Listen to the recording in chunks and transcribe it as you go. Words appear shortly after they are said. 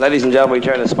Ladies and gentlemen, we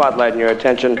turn the spotlight and your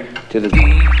attention to the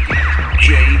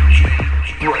DJ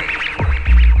Break.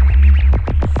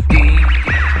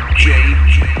 DJ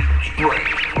Break.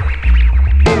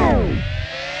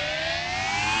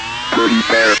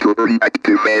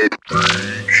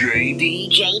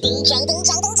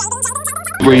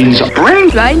 Brainz.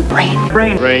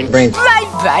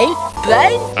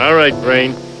 All right,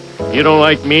 Brain. You don't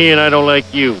like me and I don't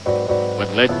like you.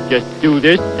 But let's just do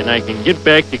this and I can get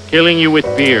back to killing you with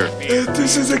beer.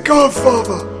 This is a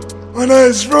Godfather. When I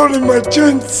was rolling my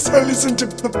joints, I listened to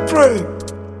the Brain.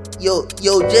 Yo,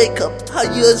 Jacob, how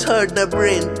you has heard the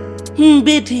Brain?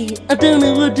 Betty, I don't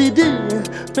know what to do.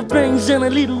 The brain's on a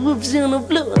little whoops on a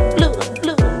blow.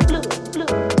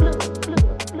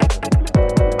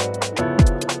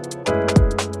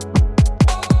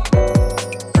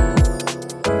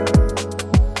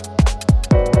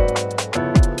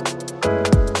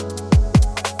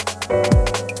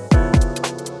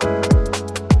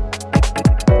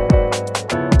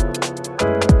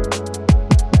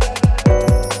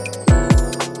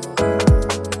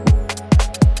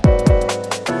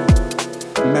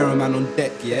 Merriman on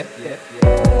deck, yeah?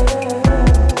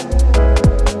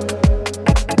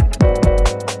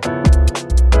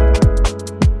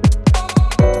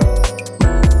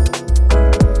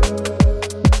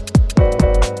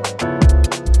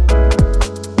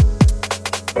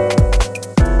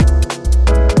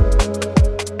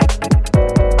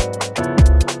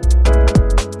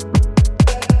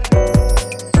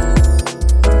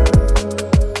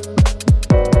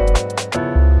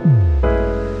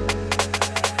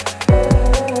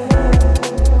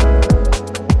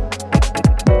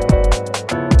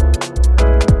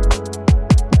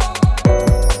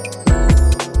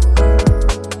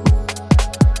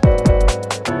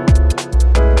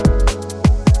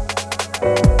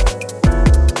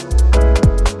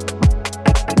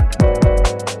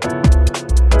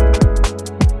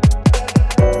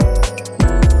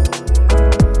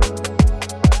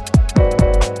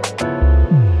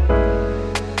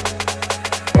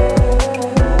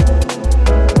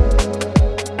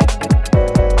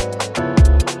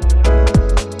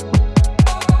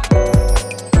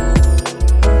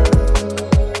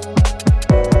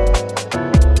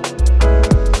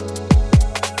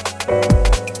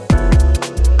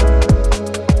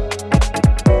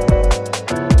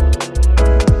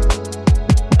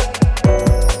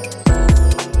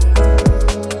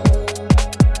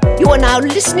 Now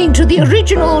listening to the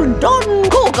original Don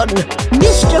Gorgon,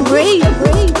 Mr. Gray.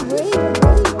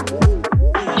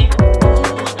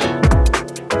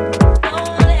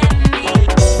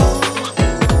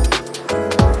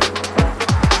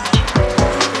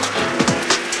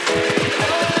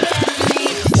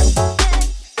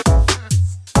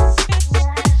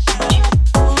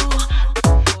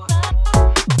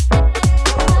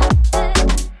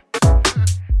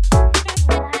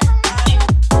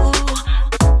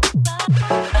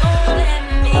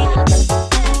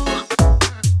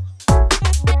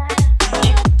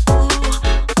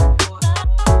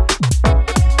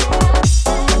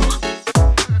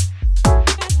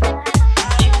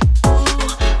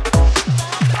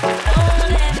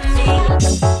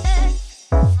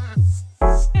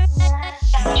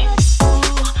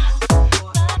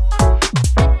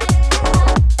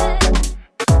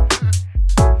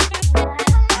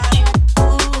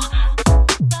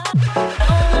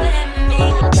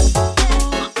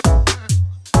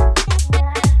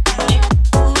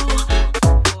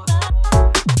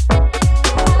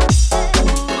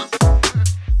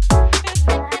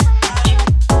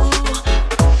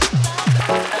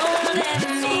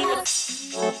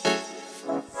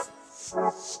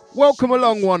 Welcome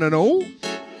along, one and all.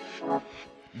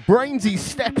 Brainz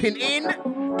stepping in.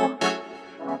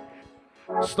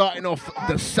 Starting off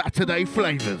the Saturday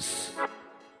flavours.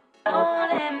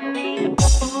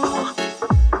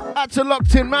 That's a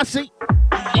locked in Massey.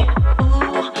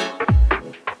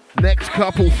 Next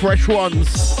couple fresh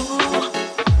ones.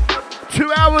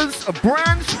 2 hours of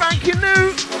brand spanking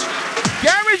new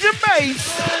garage and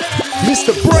bass.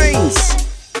 Mr. Brainz.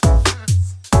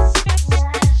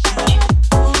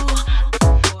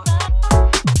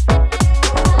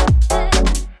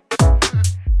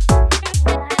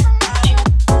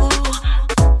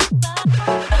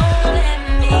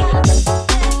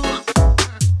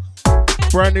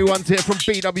 Brand new ones here from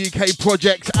BWK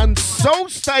Projects and Soul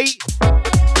State.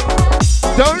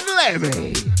 Don't let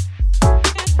me.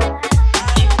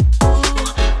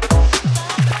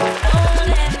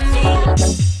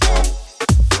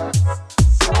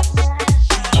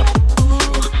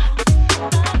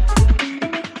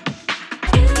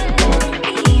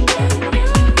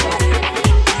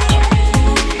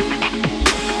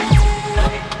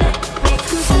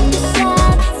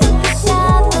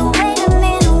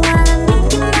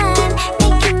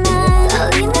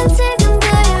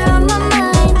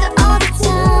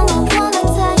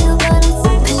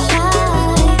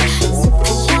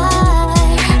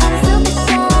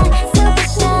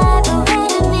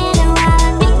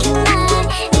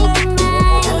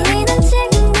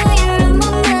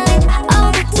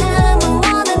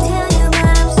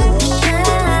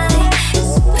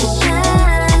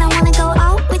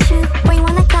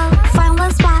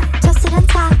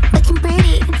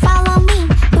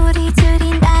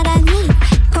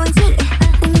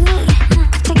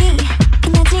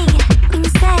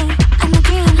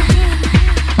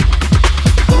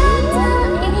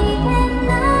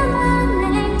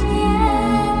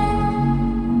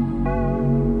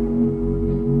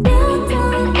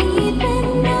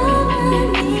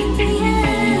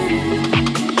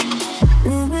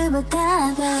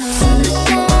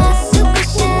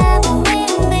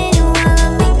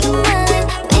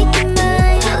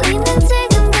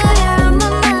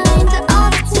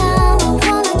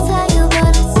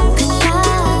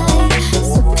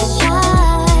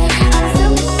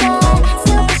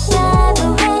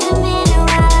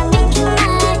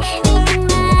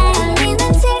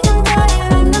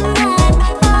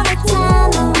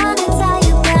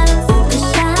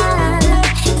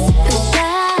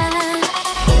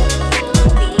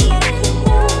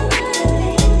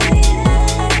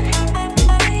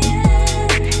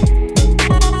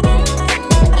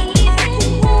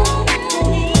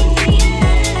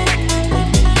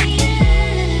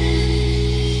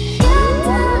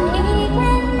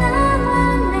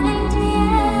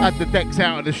 Had the decks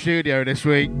out of the studio this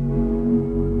week.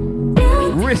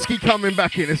 Risky coming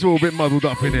back in. It's all a bit muddled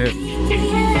up in here.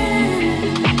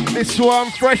 This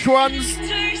one, fresh ones.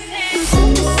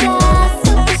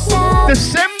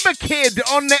 December Kid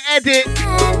on the edit.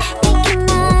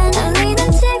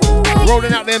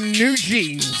 Rolling out them new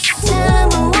jeans.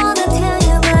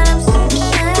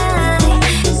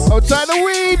 Outside the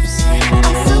weeps.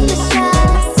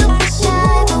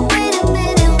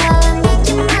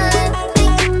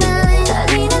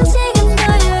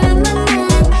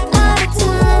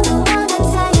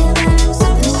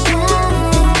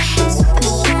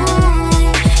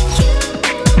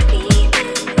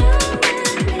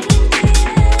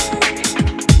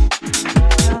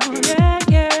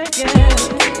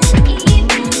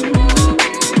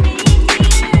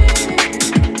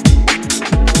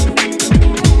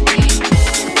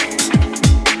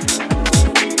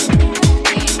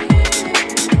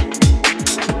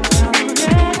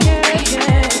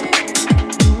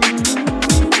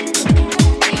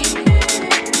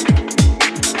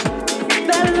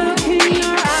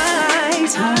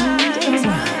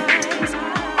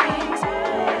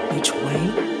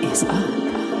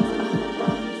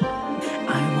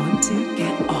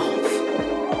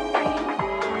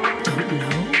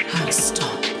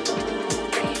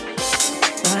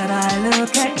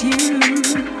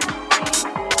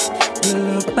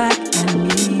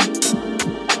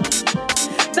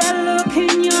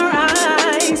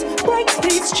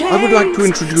 I would like to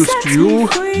introduce to you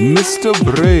Mr.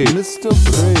 Brainz. Mr.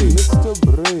 Brainz. Mr.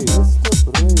 Brainz. Mr.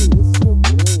 Brainz.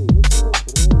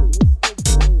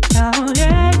 Oh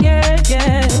yeah, yeah,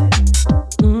 yeah.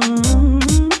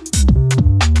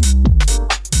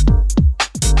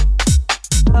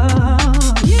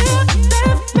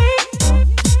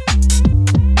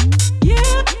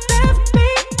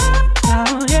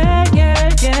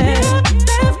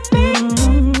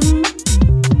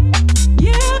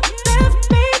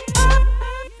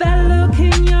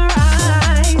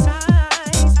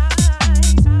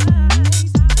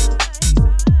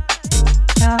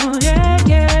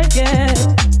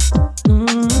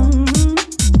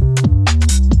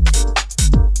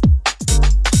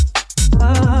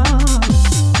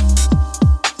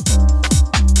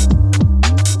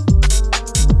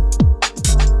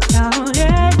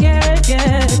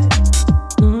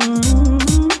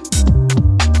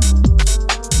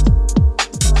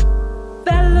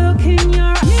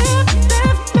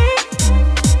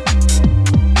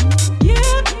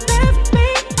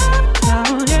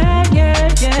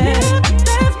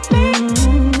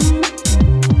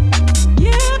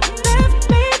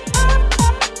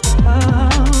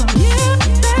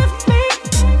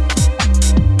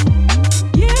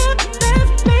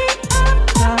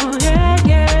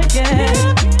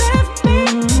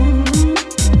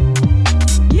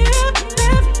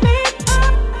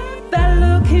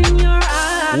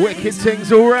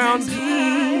 Things all round.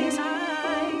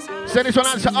 Send this one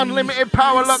out to Unlimited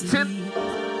Power locked in.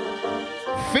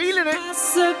 Feeling it.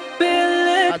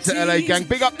 That's the LA gang.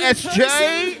 Big up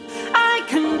SJ. I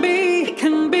can be.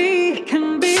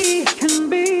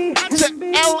 That's an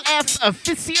LF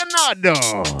aficionado.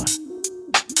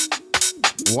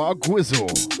 Wild Gwizzle.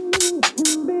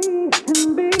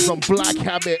 Some Black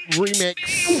Habit remix.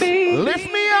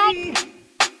 Lift me up.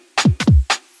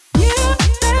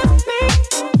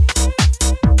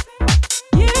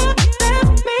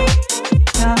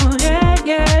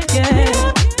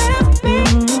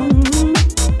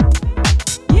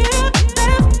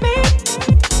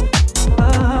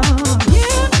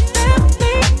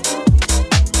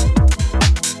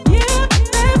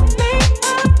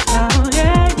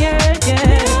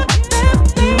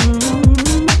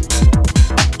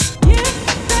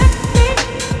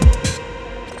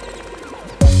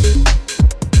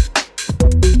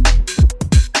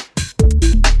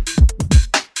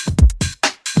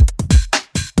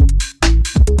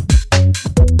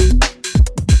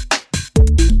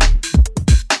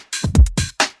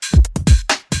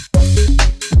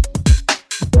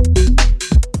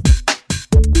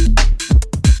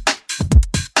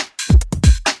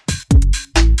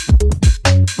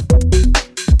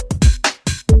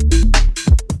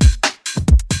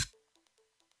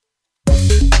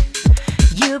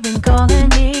 You've been calling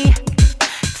me,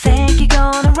 think you're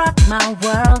gonna rock my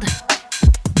world.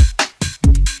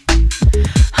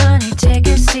 Honey, take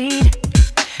a seat,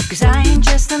 'cause I ain't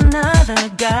just another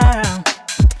girl.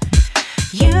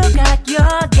 You got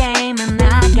your game and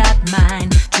I got mine.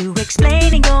 To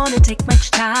explain ain't gonna take much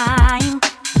time.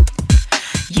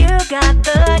 You got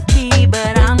the key,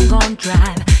 but I'm gonna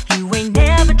drive. You ain't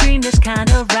never dreamed this kind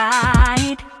of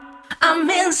ride. I'm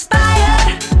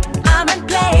inspired, I'm in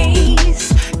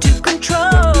place.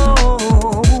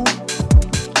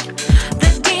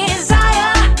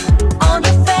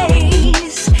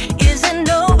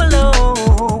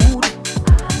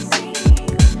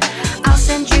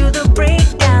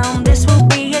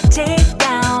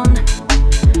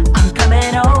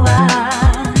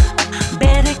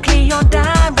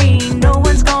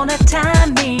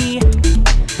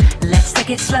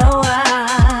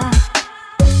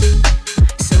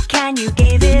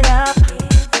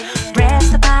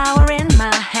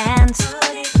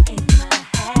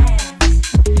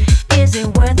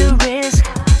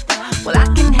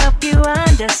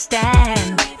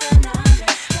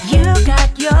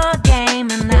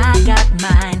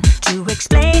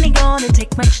 explaining gonna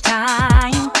take much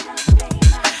time.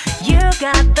 You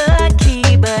got the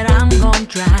key, but I'm gonna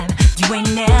drive. You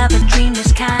ain't never dreamed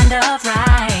this kind of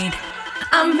ride.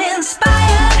 I'm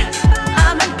inspired,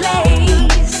 I'm in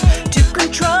place to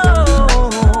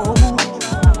control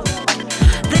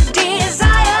the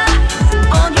desire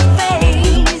on your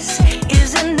face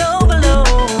is an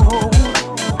overload.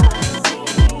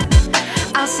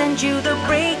 I'll send you the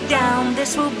breakdown,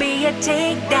 this will be a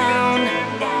takedown.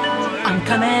 I'm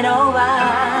coming over,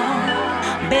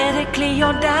 better clear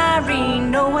your diary,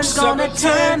 no one's gonna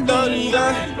turn me.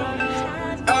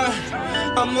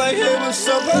 I'm like, hey, what's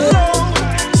up, hello?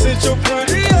 Sit your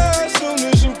pretty ass soon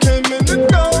as you came in the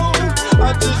door.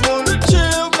 I just wanna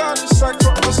chill, got a sack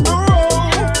for us to roll.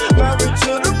 Married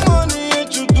to the money,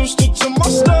 introduced her to my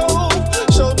stove.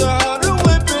 Showed her how to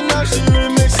whip it, now she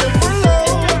remix it for low.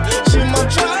 She my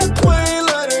track queen,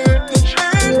 let her hit the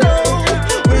bando.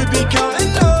 We be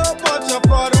counting up, watch how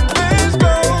far them bands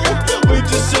go. We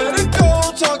just set a goal,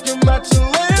 talking matching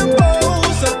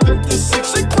Lambos. At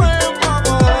 56 a gram,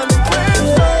 500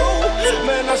 grams low.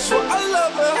 Man, I swear I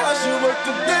love her, how she work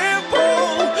the damn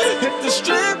pole. Hit the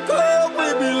strip club, we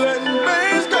be letting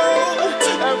bands go.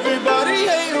 Everybody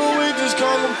hate who we just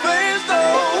call them fans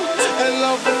though. In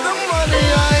love with the money,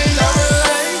 I ain't never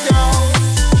letting go.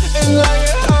 And like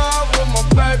it hard with my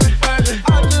baby, baby.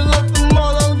 I just love the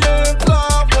mall, I'm getting fly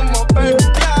with my baby,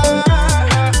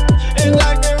 yeah. And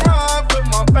like it hard with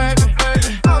my baby, baby.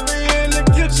 I be in the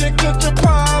kitchen cooking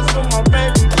pies with my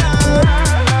baby, yeah.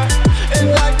 And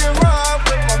like it hard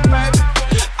with my baby.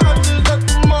 I just love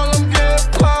the mall, I'm getting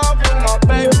fly with my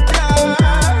baby, yeah.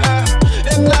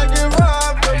 And like it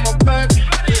hard with my baby.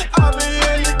 I be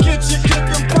in the kitchen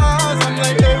cooking pies. I'm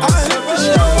like, hey, what's up? I never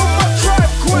stop on my track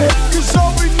quick, cause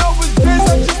all we know is this.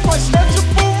 I just might snatch a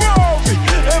Ferrari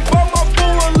and buy my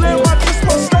boo a limb. I just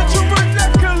might snatch a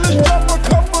ridiculous, drop a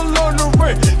couple on the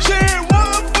ring. She ain't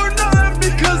one for nothing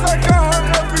because I got her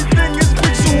everything is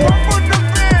big. So I'm on the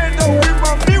van, though,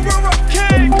 remind me where I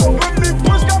came. When me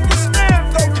boys got the stamp,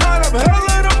 though, kind of hell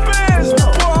of the bands.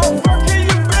 Well, I'm fucking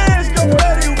your bands, go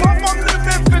Betty, what I'm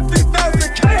living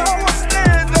 50,000 K, how I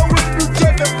stand, though, if you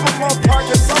get it from my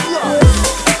pockets, I'm lost.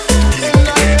 And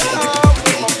I ain't hard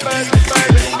with my baby,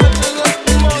 baby. I just love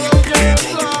the mall, I'm getting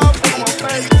fly with my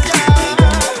baby, yeah.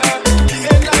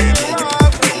 And I ain't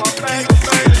hard with my baby,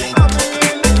 baby. I be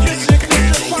in the kitchen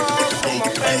cooking pies with my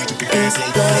baby, It's the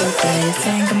way you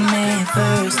think of me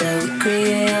first, that we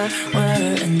create a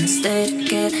word and stay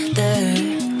together.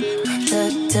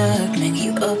 Tuck, tuck, make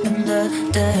you open the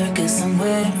door, cause I'm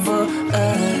waiting for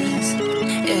us,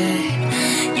 yeah.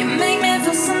 You make me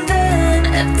feel something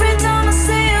every time I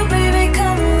see you, baby,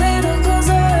 come a little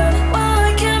closer. While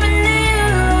I can't be near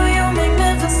you, you make me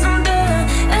feel something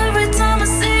every time I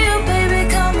see you, baby,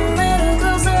 come a little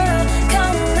closer,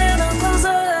 come a little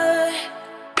closer.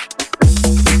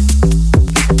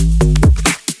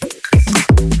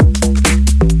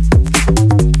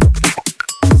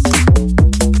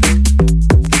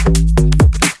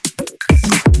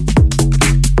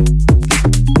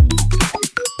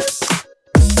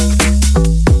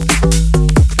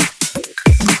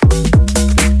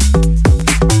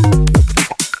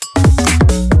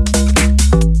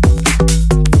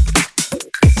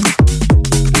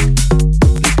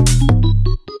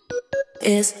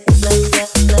 Is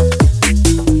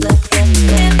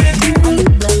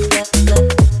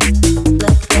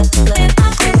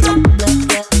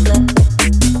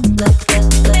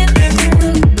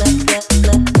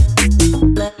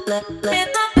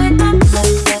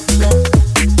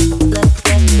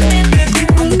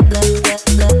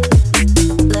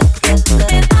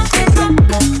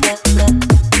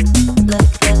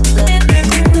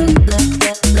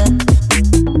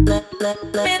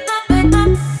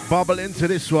bubble into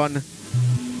this one.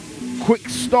 Quick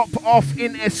stop off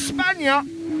in España.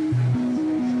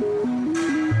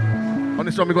 On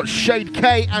this one we got Shade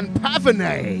K and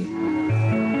Pavane.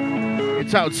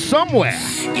 It's out somewhere.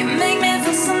 you make me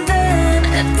feel something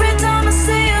every time I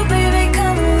see you, baby,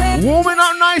 come a little. Warming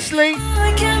up nicely.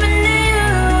 I can't be near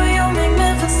you, you make me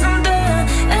feel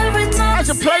something every time. As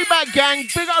a playback gang,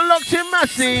 big up locked in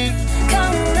Massey.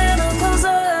 Come a little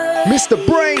closer. Mr.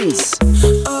 Brainz.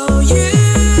 Oh, you.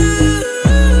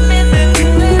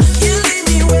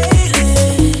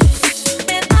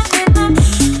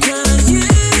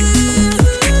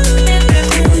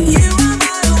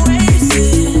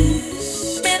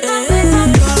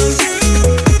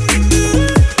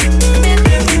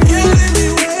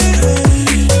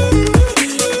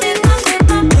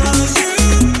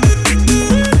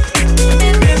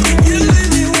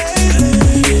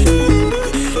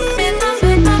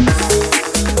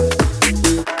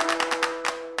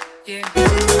 Yeah.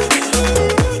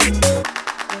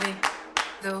 Ready,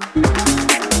 go.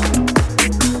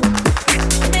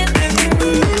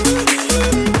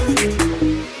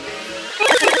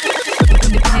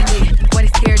 Independent, what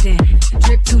is scared in?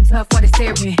 Drip too tough, what is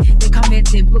staring? They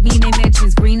commenting, put me in their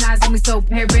mentions. Green eyes on me, so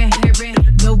parent.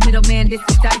 No middleman, this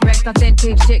is direct,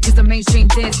 authentic shit. Cause the mainstream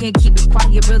dance can't keep it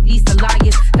quiet. Release the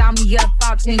liars, dial me up,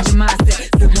 I'll change your mindset.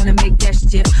 Who wanna make that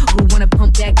shift? Who wanna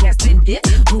pump that gas and dip?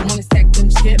 Who wanna stack them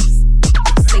chips?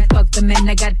 Say fuck the man,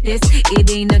 I got this. It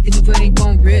ain't nothing you ain't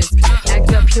gon' risk.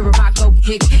 Act up, here I go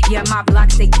kick. Yeah, my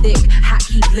block stay thick. Hot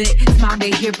keep lit. Smile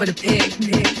they here for the pick.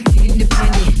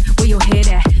 Independent, where your head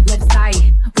at? Left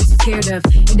side, what you scared of?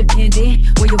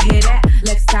 Independent, where your head at?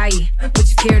 Left side, what you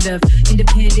scared of?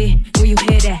 Independent, where your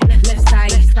head at? Left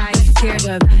side, what you scared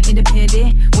of?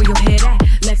 Independent, where your head at?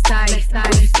 Left side,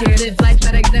 what you scared of? Live life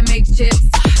better than make chips.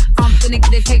 I'm finna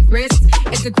get it, take risks.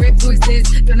 It's a grip to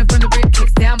exist. Turn from the rip,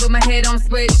 kicks down, but my head on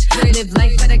switch. Live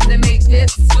life better than make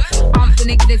chips. I'm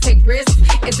finna get it, take risks.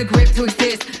 It's a grip to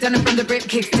exist. Turn from the rip,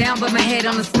 kicks down, but my head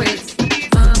on the switch. Pretty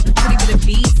for the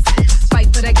beast. Fight,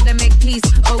 but I gotta make peace.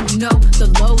 Oh no, the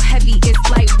low heavy is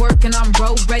light work, and I'm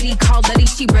road ready. Call Letty,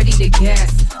 she ready to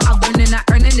gas. I learn and I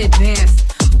earn in advance.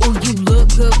 Oh, you look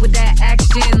good with that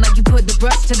action, like you put the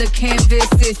brush to the canvas.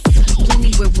 It's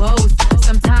plenty with woes.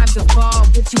 Sometimes you fall,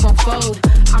 but you won't fold.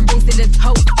 I'm raising the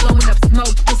toast, blowing up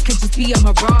smoke. This could just be a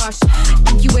mirage.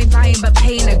 You ain't buying, but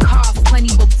paying the cost.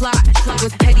 Plenty will plot.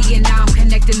 Was petty, and now I'm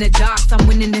connecting the dots. I'm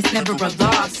winning, it's never a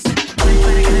loss. I'm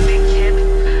gonna make chips.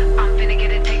 I'm finna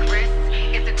get it, take risks.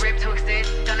 It's a grip to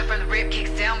exist. Done it from the rip, kicks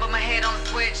down, but my head on the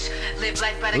switch. Live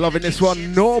life better. Loving this one,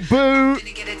 Norbu.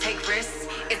 Finna get it, take risks.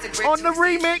 On the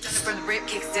remix. From the rip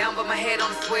kicks down, but my head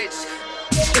on the switch.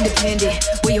 Independent,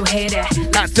 where your head at?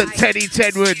 That's the Teddy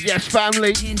Tedward, yes family.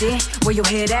 Independent, where your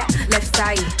head at? Left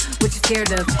side, what you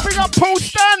scared of? Bring up Paul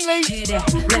Stanley. Head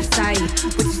at, left side,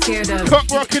 what you scared of? Cock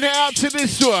rocking it out to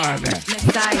this one.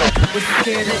 Left side, what you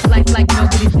scared of? Life like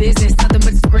nobody's business, nothing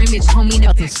but scrimmage, homie.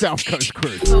 That's the South Coast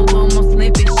crew. So almost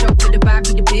limping, show for the vibe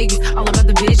be the biggest. All about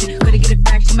the vision, couldn't get a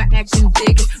fraction, my action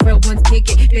biggest. Real ones kick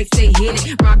it, they stay hit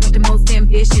it. Rock with the most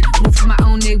ambition, move to my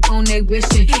own, they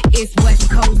wishing. It's West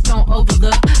Coast, don't overlook.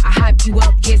 I hype you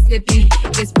up, get sipping.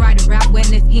 It's brighter out when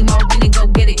it's emo, winning, go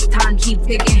get it. Time keep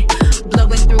ticking,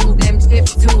 blowing through them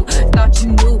chips too. Thought you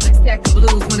knew, stack the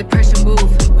blues when the pressure move.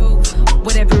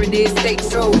 Whatever it is, stay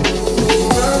true.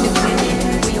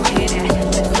 Independent, where your head at?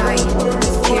 Left side, what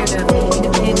you scared of?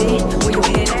 Independent, where your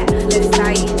head at? Left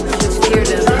side, what you scared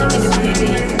of?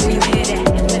 Independent, where your head at?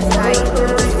 Left side,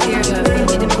 what you scared of?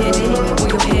 Independent, where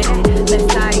your head at? Left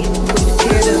side, what you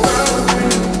scared of?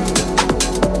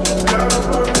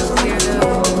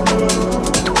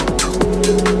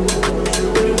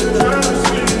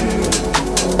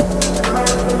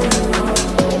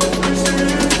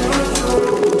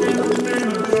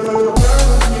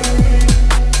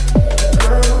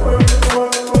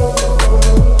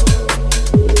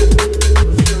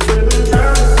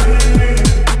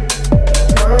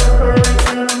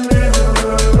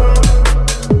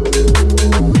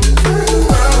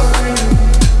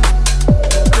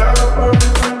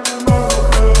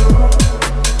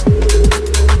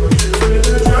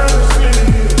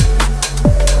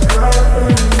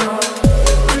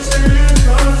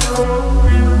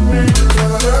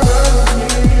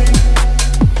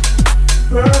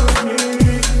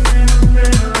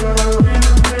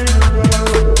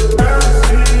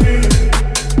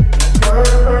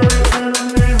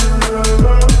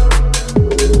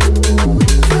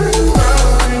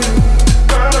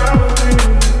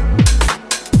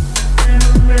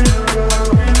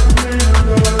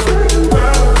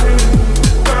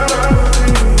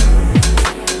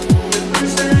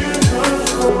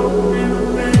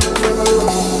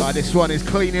 This one is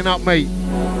cleaning up, mate.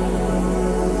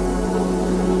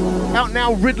 Out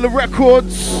now, Riddler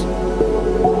Records.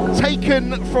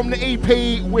 Taken from the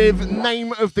EP with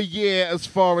Name of the Year, as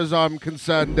far as I'm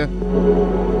concerned. This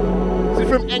is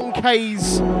from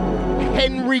NK's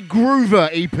Henry Groover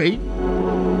EP.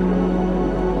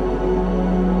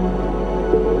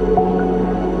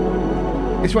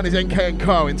 This one is NK and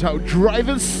Co. entitled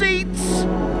Driver's Seats.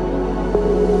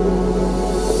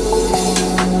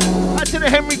 To the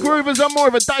Henry Groovers, I'm more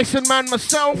of a Dyson man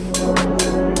myself.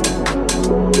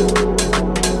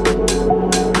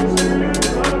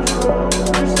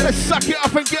 Let's suck it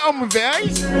up and get on with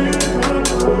it,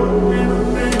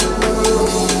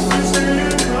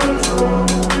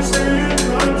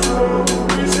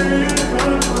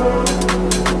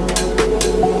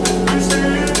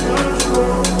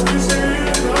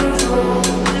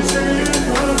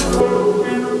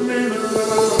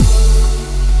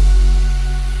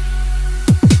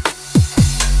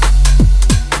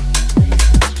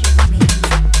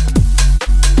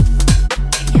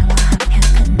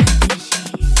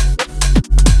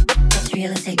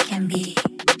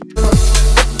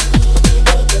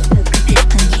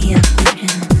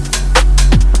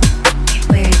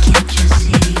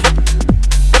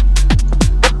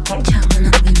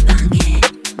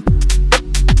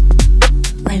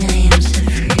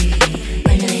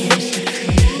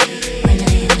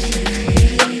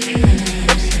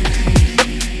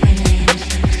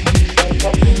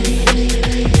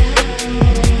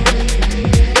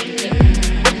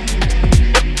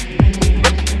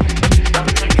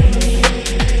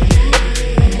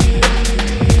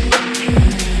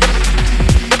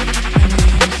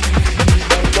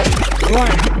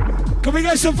 Right. Can we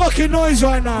get some fucking noise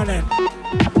right now then?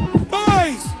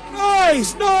 Noise!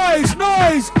 Noise! Noise!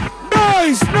 Noise!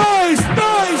 Noise! Noise!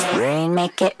 Noise! Rain,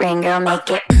 make it rain, girl, make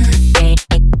it.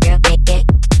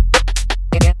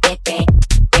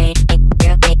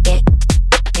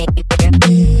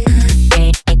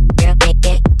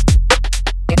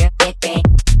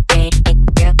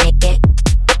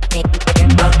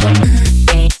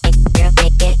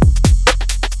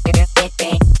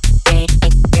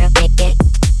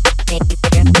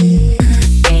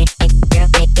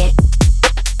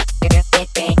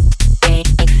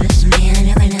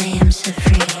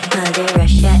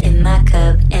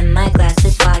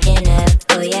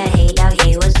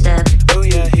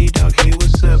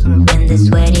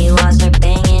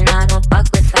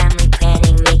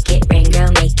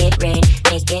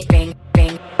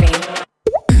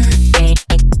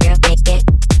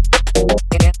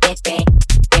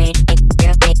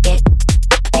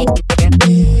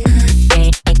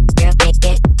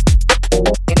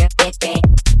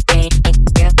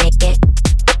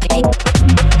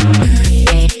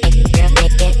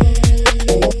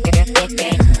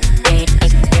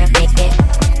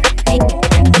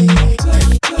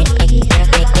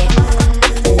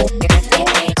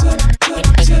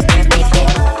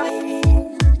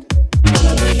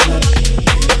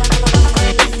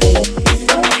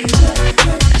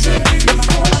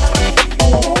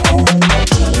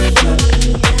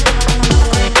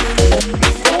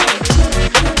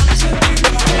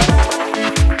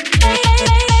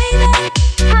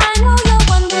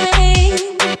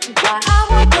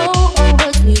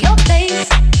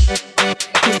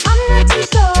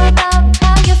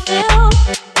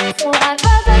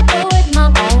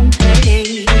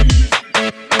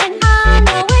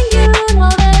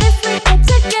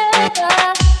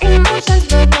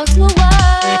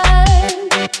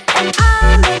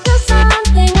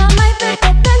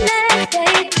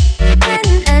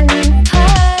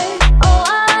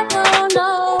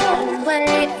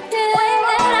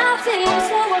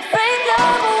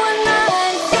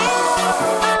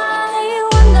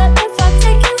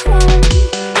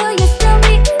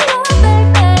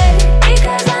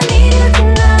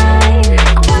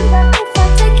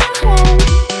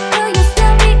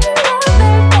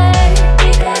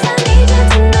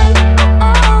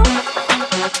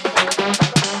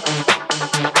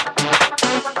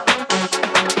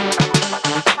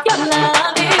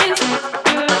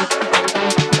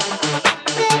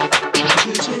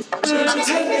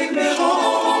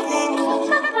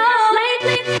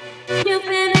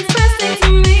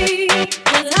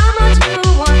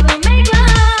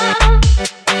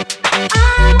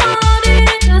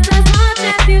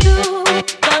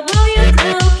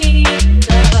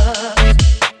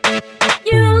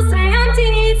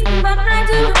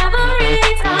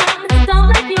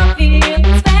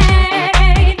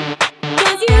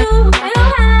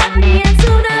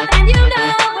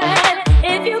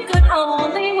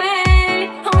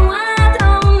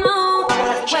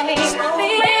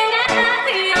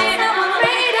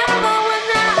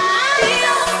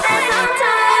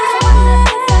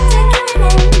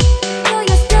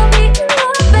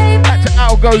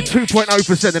 Go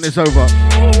 2.0% and it's over.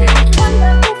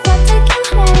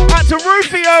 Back to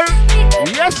Rufio.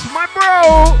 Yes, my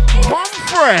bro.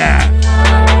 Bonfire.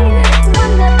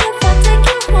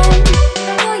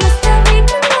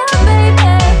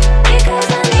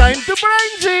 Time to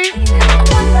Brainzy.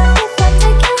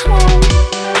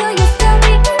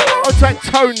 I'll take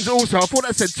Tones also. I thought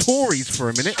that said Tories for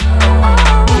a minute.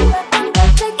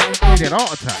 I need an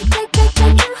heart attack.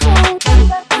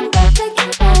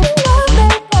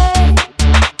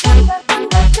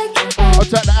 I'll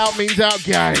take that out means out,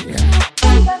 gang.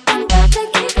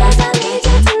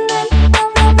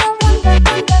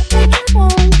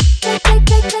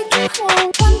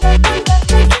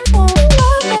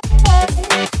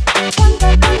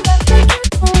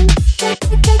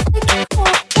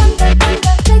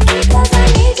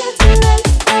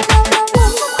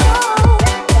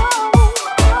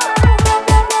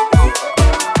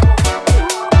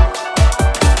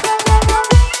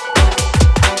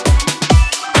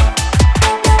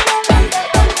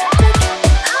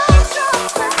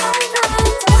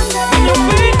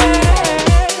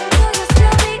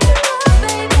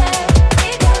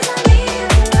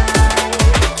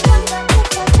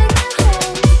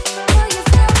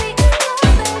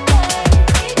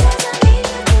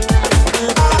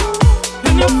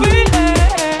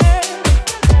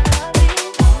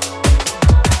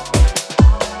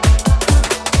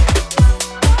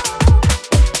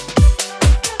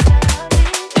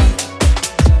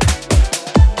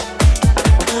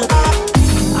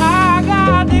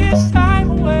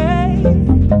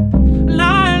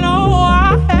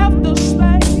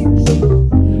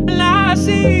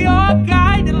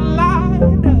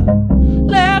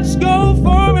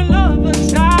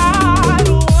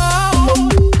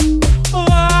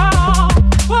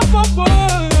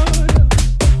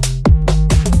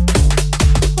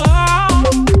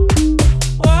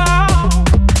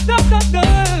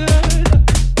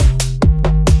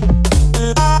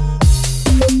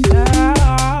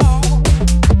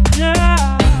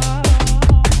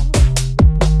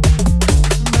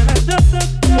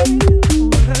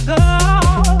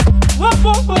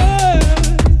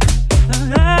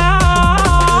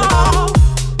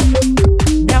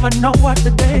 Never know what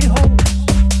the day holds.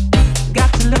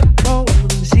 Got to look forward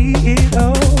and see it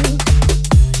all.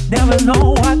 Never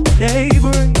know what the day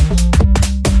brings.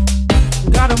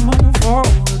 Gotta move forward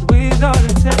with all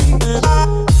it takes.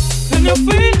 Can you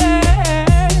feel it?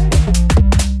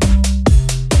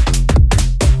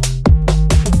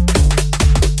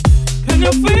 Can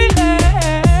you feel it?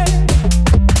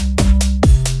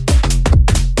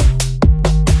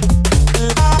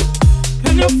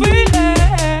 Can you feel it?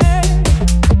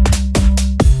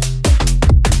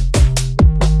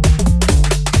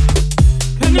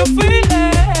 Can you feel it?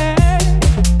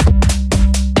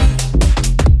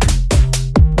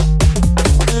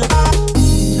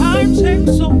 Time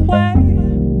takes away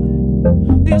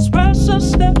the expressive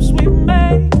steps we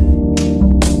made.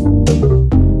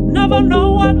 Never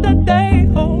know what the day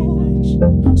holds,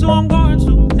 so I'm going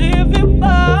to live it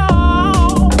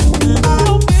bound.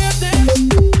 No business,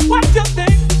 what you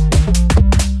think?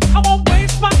 I won't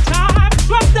waste my time,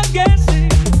 drop the guessing.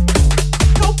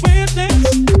 No business,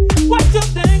 what you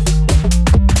think?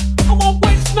 I won't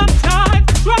waste my time,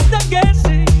 drop the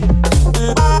guessing.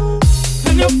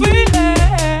 Can you feel it?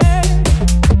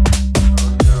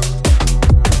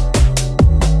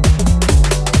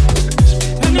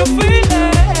 Can you feel it?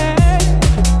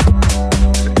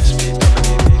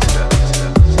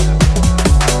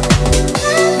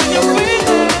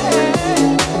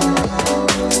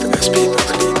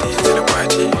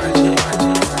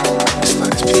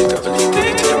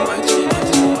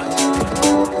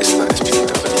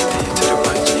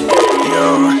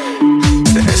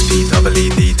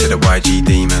 YG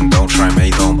demon, don't try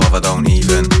mate, don't bother, don't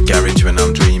even. Garage when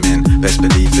I'm dreaming, best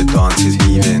believe the dance is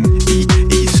heaving. Eat,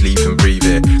 sleep and breathe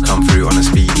it. Come through on a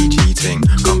speedy cheating.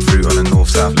 Come through on a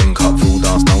north-south link up, full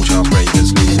dance, no chance,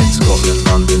 Ravens leaving. Scotland,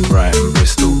 London, Brighton,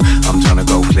 Bristol. I'm tryna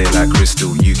go clear like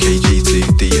crystal. UKG to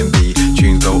D&B,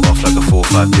 tunes go off like a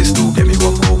 4-5 pistol. Get me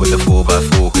one more with a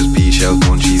 4x4, cause B shells,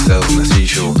 one cheese cells on the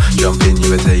seashore. Jump in,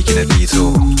 you were taking a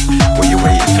detour. What you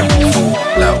waiting for me for?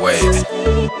 That way.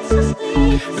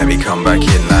 Let me come back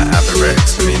in like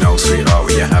Averex. Let me know, sweetheart,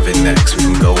 what you're having next. We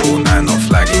can go all night, not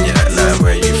flagging yet. Like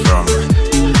where you from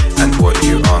and what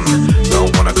you on.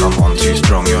 Don't wanna come on too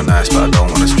strong. You're nice, but I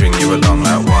don't wanna string you along.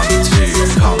 Like 1,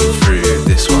 2, come through.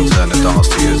 This one turn the dance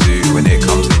to your zoo. When it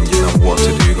comes in, you know what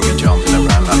to do. Got me jumping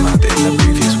around like mad in the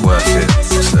booth. It's worth it.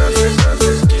 Surf it.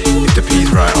 If the P's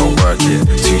right, I'll work it.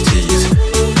 2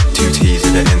 T's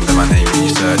at the end of my name when you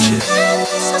search it.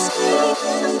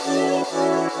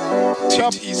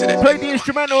 Played the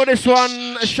instrumental of this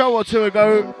one a show or two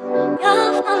ago.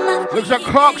 Looks like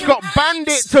Clark's got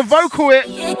Bandit to vocal it,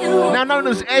 now known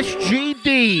as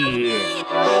SGD.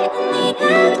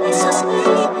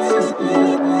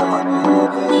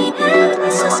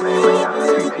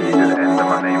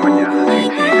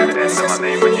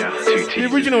 The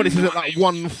original this is at like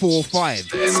 145.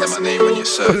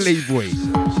 Believe we.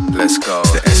 Let's go.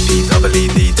 The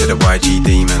SPEED to the YG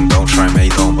demon. Don't try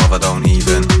mate, don't bother, don't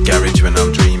even. Garage when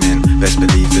I'm dreaming. Best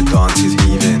believe the dance is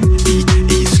heaving.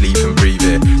 Eat, sleep and breathe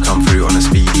it. Come through on a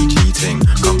speedy cheating.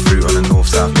 Come through on a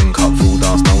north-south link up, full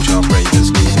dance, no chance,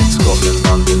 Ravens leaving. Scotland,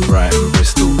 London, Brighton,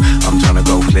 Bristol. I'm tryna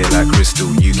go clear like crystal.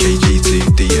 UKG to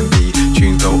D&B.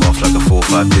 Tunes go off like a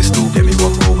 4-5 pistol. Get me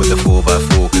one more with a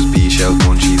 4x4, cause B shells,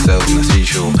 one cheese cells on the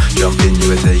seashore. Jump in, you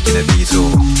were taking a detour.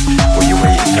 What you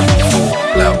waiting for me for?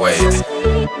 That way.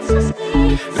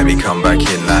 Let me come back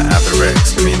in like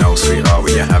Averex. Let me know, sweetheart,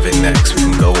 what you're having next. We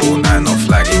can go all night, not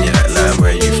flagging yet. Like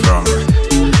where you from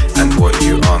and what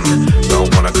you on.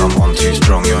 Don't wanna come on too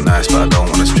strong. You're nice, but I don't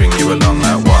wanna string you along.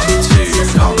 Like 1,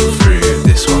 2, come through.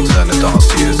 This one turn the dance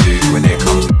to your zoo. When it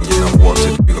comes, you know what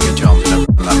to do. Got me jumping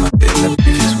around like mad in the booth.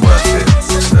 It's worth it.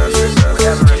 Surf it.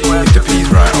 If the P's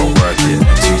right, I'll work it.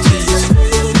 2 T's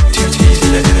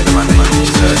at the end of my name when you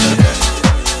search it.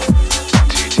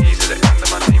 2 T's at the end of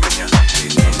my name when you search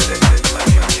it. 2 T's at the end of my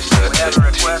name when you search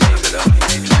it.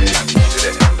 2 T's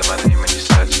at the end of my name when you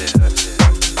search it.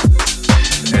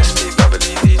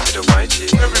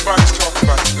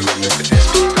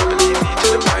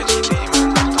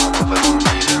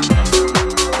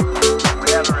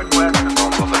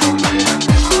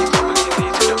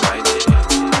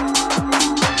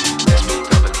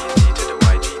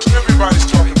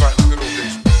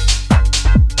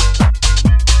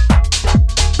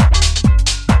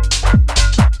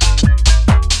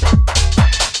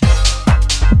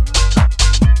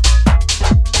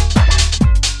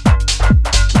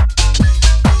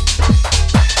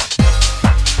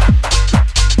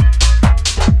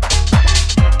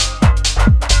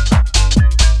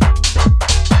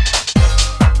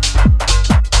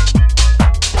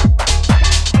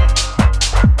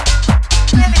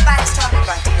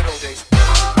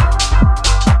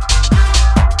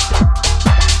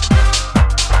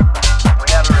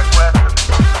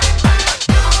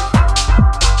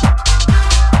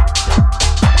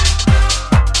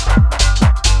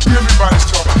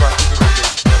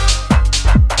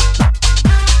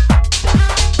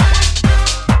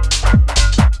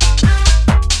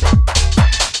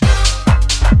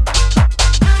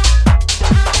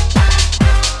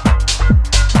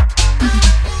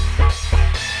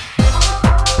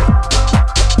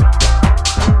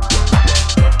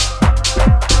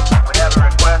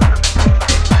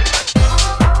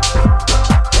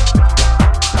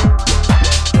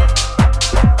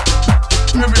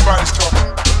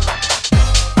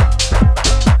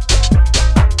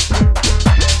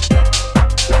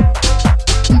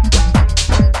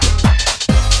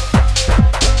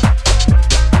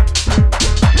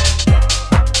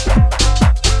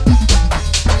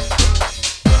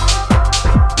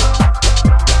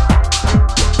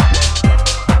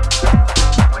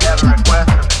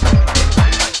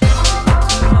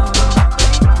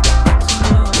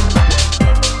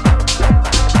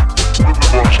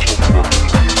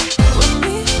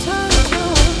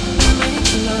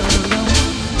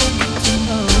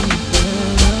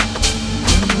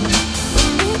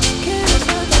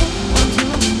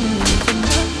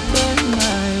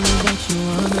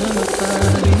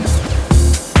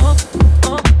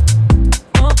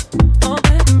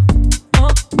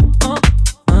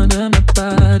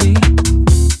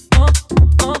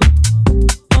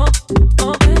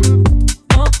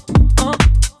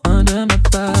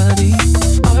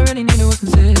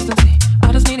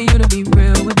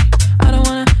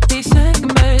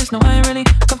 No, I ain't really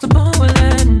comfortable with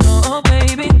letting go,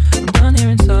 baby. I'm done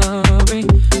hearing sorry.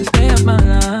 So stay off my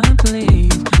line,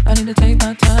 please. I need to take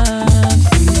my time,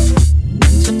 please.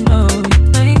 Get to know you,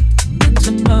 mate. Get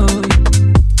to know you.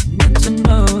 Get to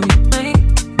know you, mate.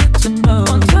 Get to know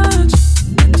you. One touch.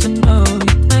 Get to know you,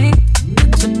 mate.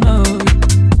 Get to know you.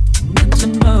 Get to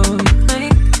know you,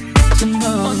 mate. Get to know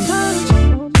you. One touch.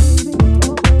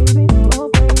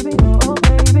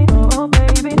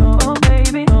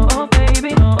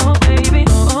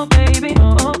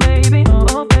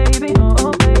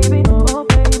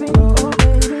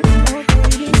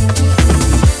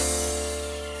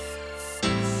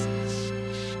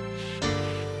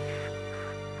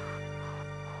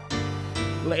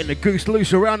 Letting the goose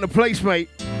loose around the place, mate.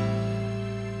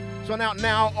 It's on out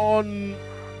now on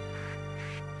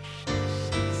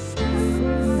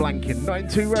Blanking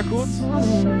 92 Records.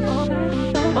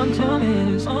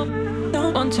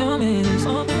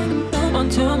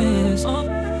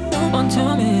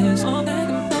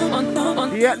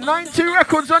 Yeah, 92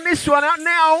 Records on this one out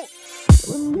now.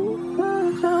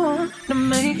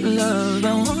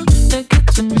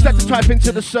 Just have to type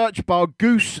into the search bar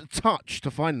Goose Touch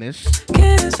to find this.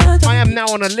 I am now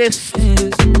on a list.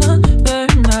 Infamous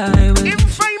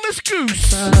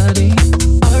Goose.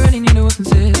 Already knew there was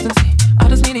consistency. I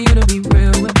just needed you to be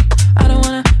real with me. I don't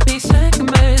wanna be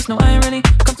second base. No, I ain't really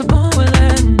comfortable with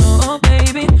that. No,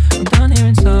 baby, I'm done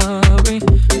hearing sorry.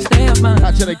 Stay up my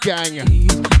Out to the gang.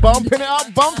 Bumping it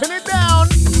up, bumping it down.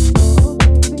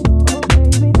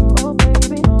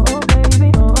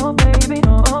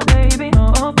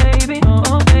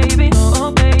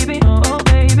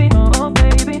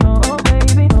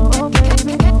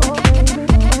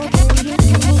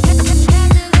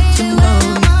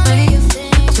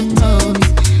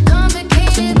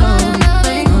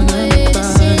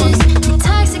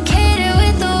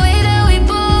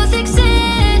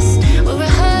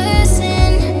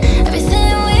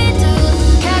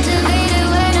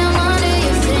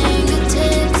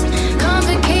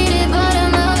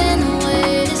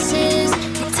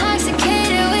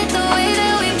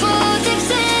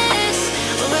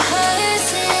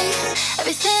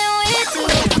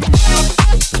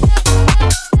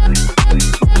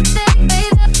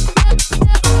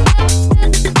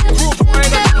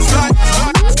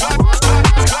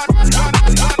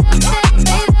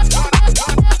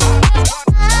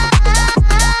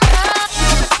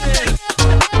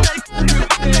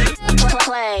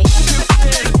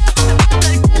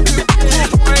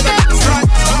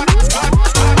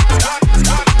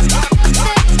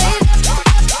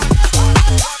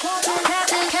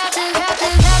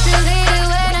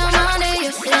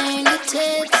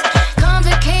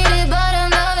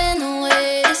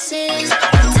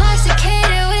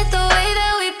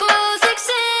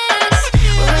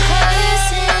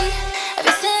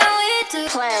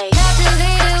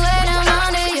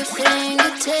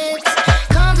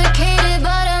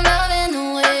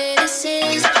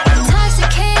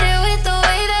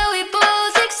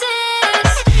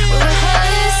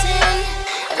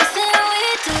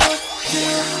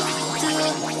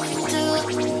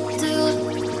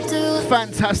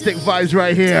 Fantastic vibes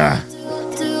right here.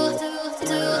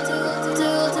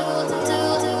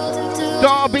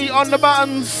 Darby on the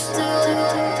buttons.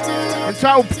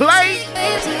 Entitled Play.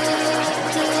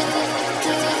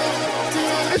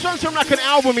 This one's from like an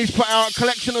album he's put out, a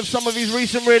collection of some of his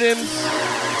recent rhythms.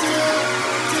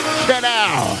 Check it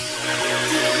out.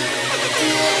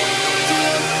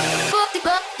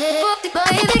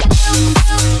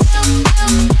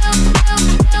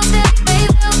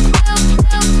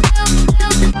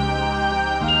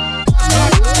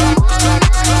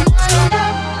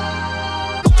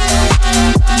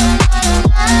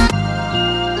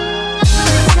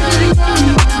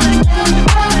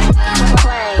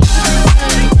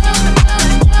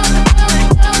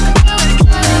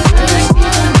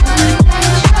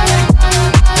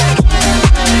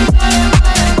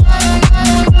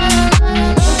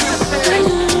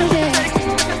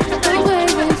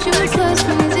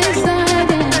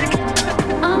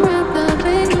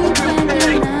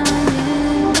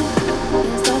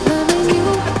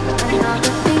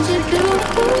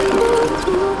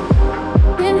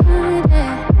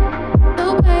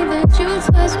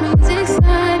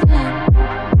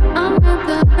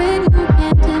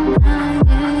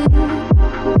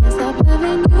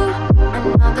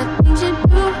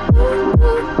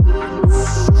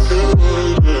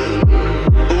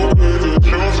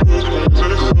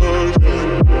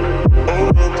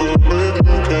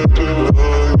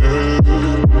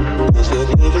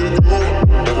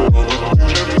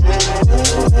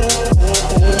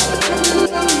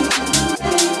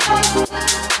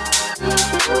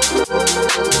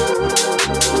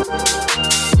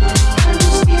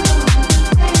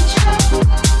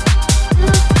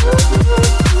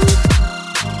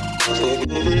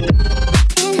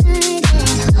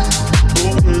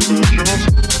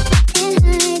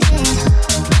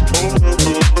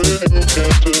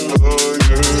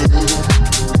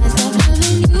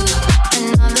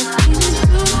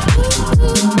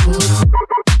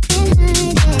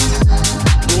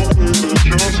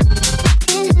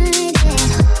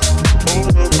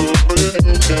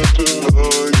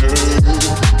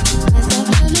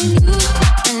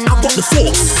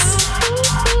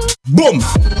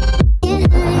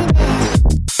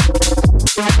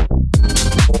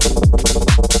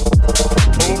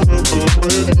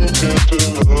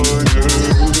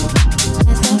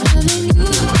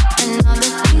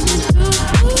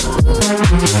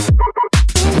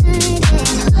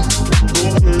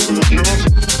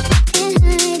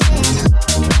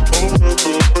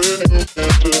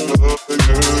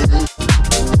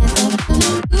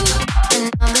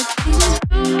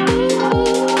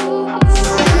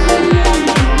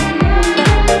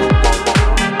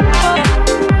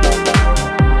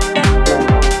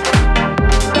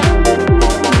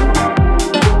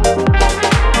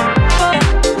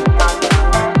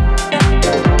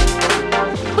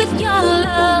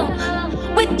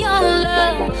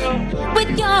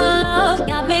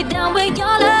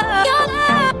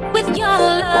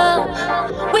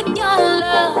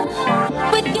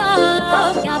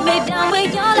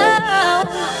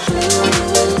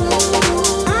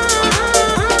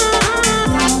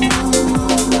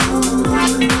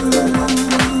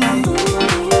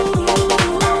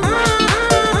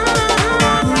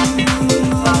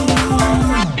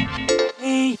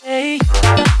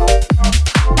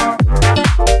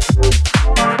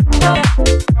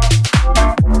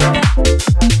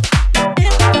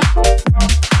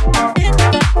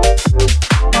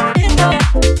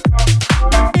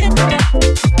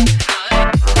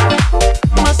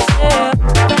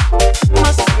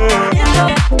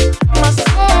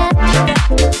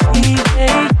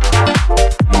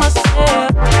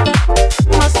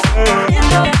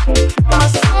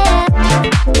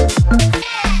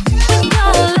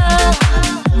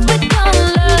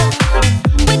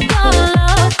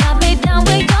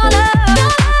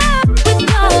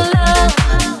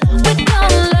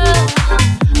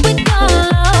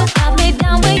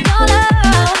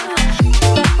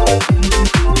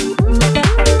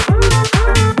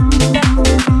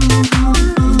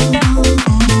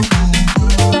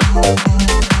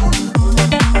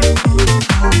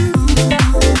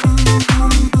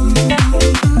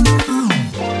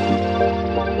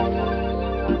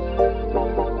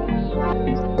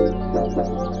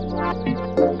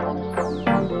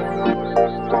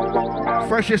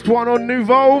 Freshest one on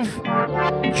Nouveau.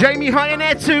 Jamie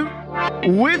Hyanetu,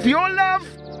 With Your Love.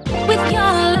 With your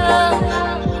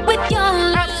love, with your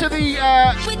love. Out to the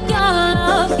with your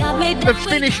love, got me the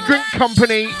Finnish drink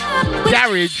company,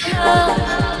 Garage.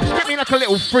 Just get me like a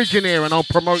little fridge in here and I'll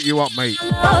promote you up, mate.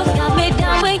 Love, got me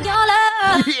down with your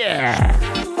love. Yeah.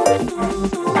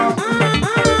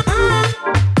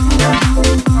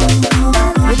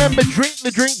 Remember, drink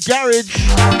the drink Garage.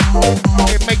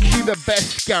 It makes you the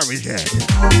best garage head.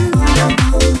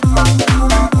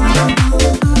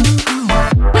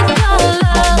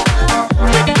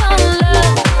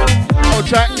 Oh,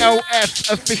 to LF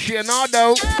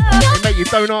aficionado. Hey, mate, you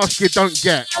don't ask, you don't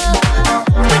get.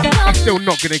 You're still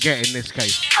not gonna get in this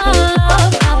case.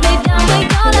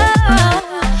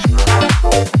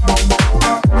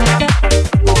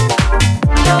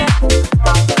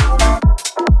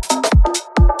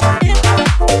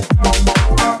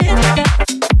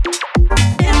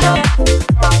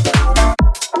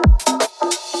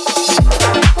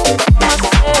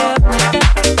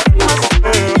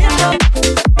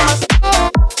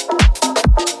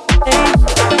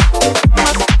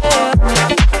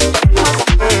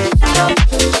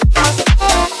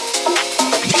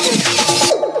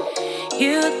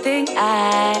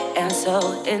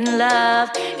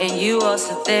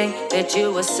 Think that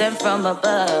you were sent from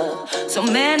above. So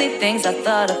many things I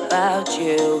thought about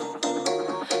you.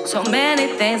 So many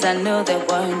things I knew that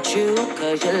weren't true.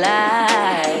 Cause you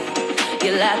lied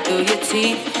through your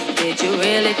teeth. Did you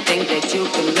really think that you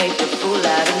could make a fool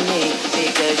out of me?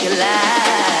 Because you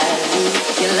lied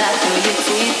through your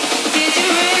teeth. Did you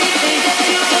really think that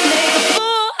you could make a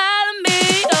fool out of me?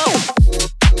 Oh.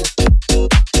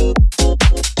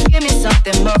 Give me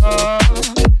something more.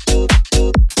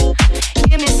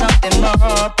 Give me something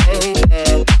more,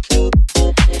 baby.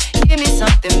 Give me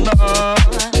something more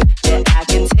that I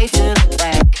can take to the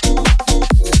bank.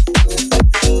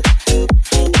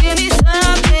 Give me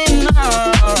some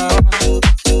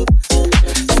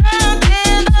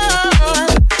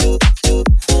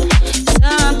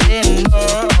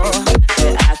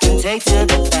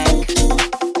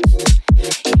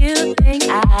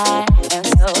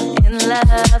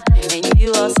And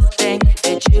you also think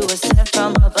that you were sent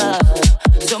from above.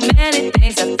 So many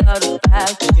things I thought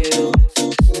about you.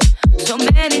 So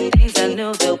many things I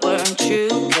knew that weren't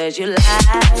true. Cause you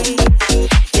lied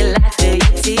through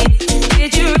your teeth.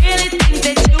 Did you really think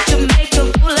that you could make a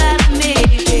fool out of me?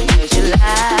 Because you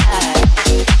lied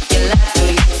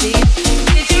through your teeth.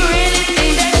 Did you really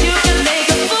think that you could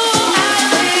make a fool out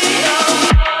of me?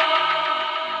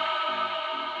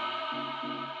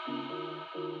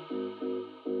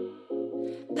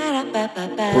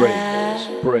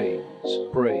 Brainz.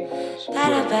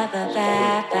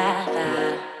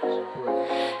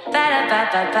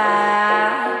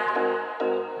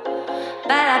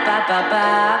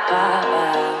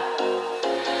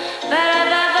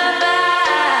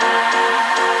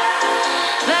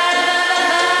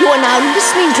 You are now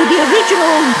listening to the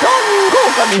original Don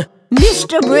Gorgon,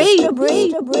 Mr. Brain.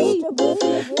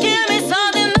 Give me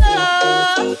something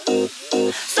more,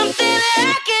 something that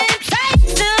I can take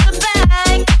to the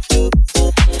bank.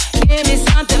 Give me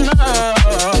something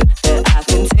more that I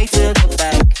can take to the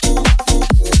bank.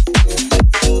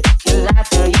 You lied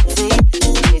through your teeth.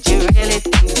 Did you really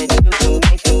think that you could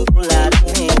make a fool out of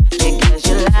me? Because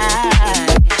you lied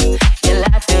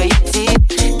through your teeth.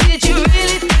 Did you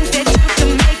really think that you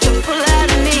could make a fool out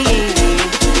of me?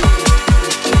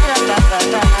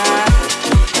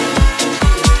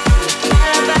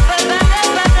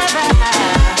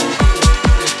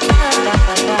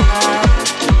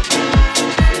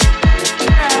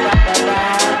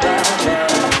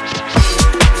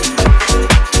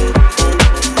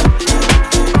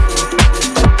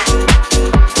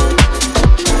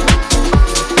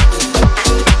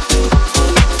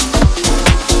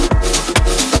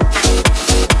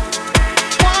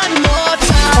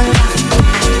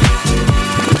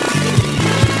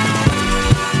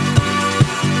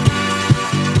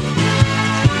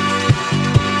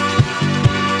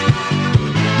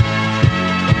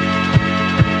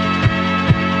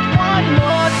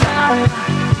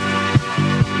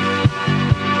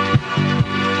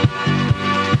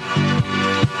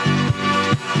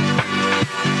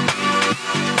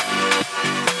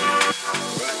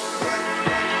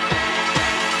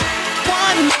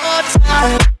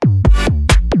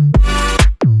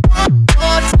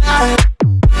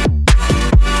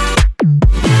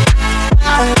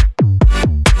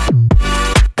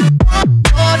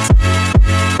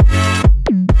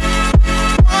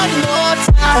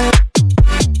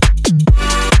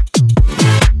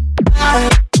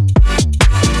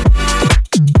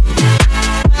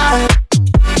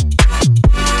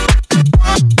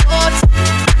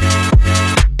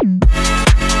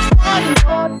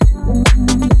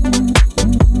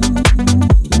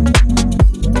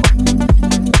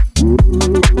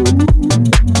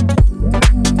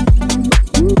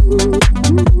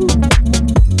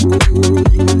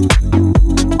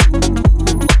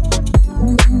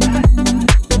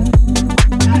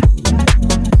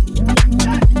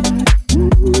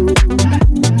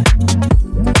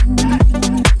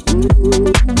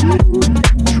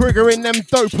 Triggering them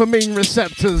dopamine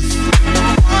receptors.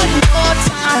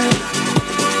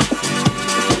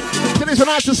 So this one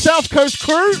out to South Coast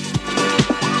crew.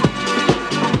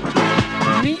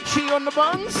 Nietzsche on the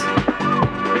buttons.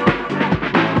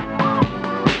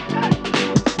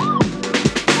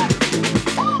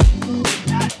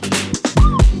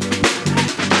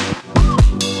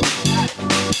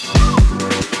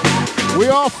 We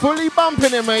are fully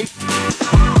bumping it, mate.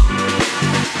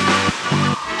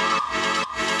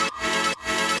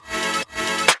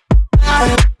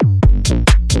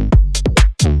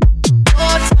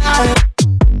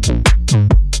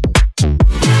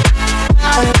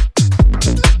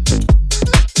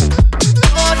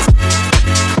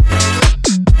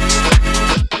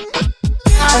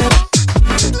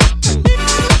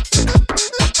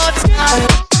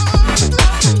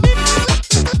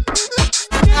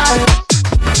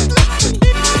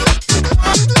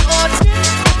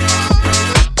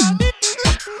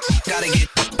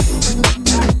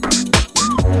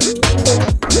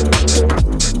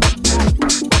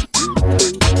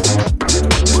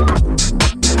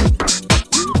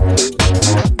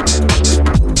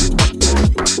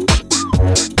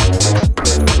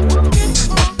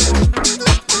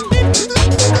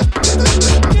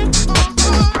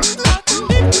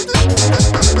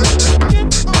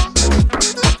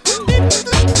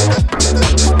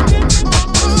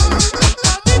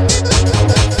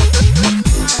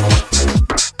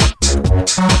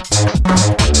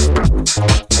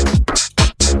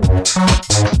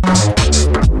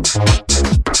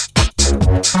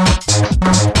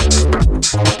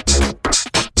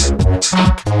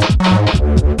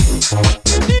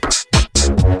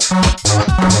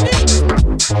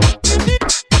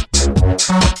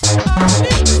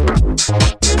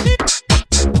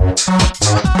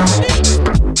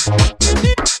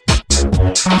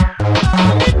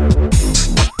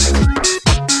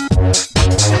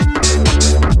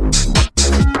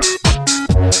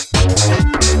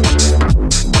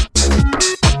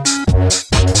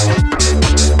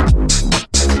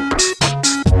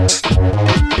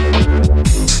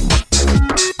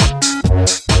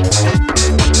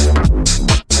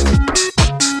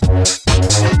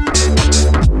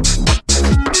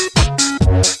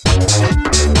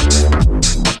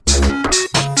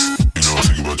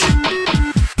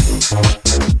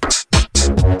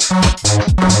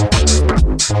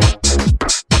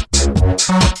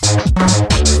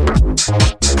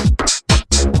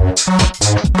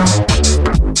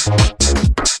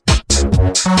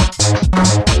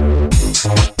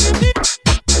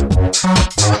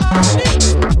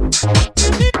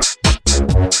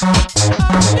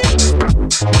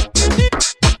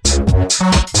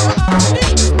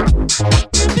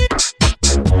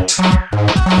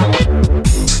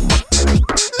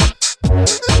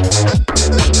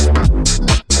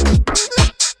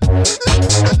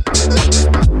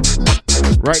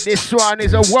 Right, this one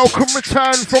is a welcome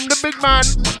return from the big man.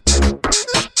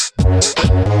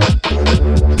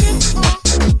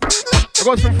 I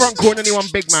got some front calling anyone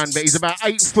big man, but he's about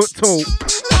 8 foot tall.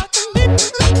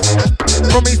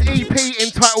 From his EP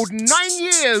entitled 9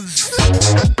 Years.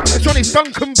 This one is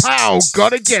Duncan Powell,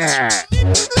 Gotta Get.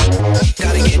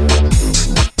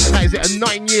 That is it, a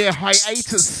 9-year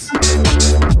hiatus.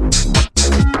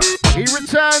 He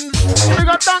returns. We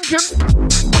got Duncan.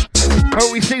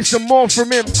 Hope we see some more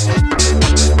from him.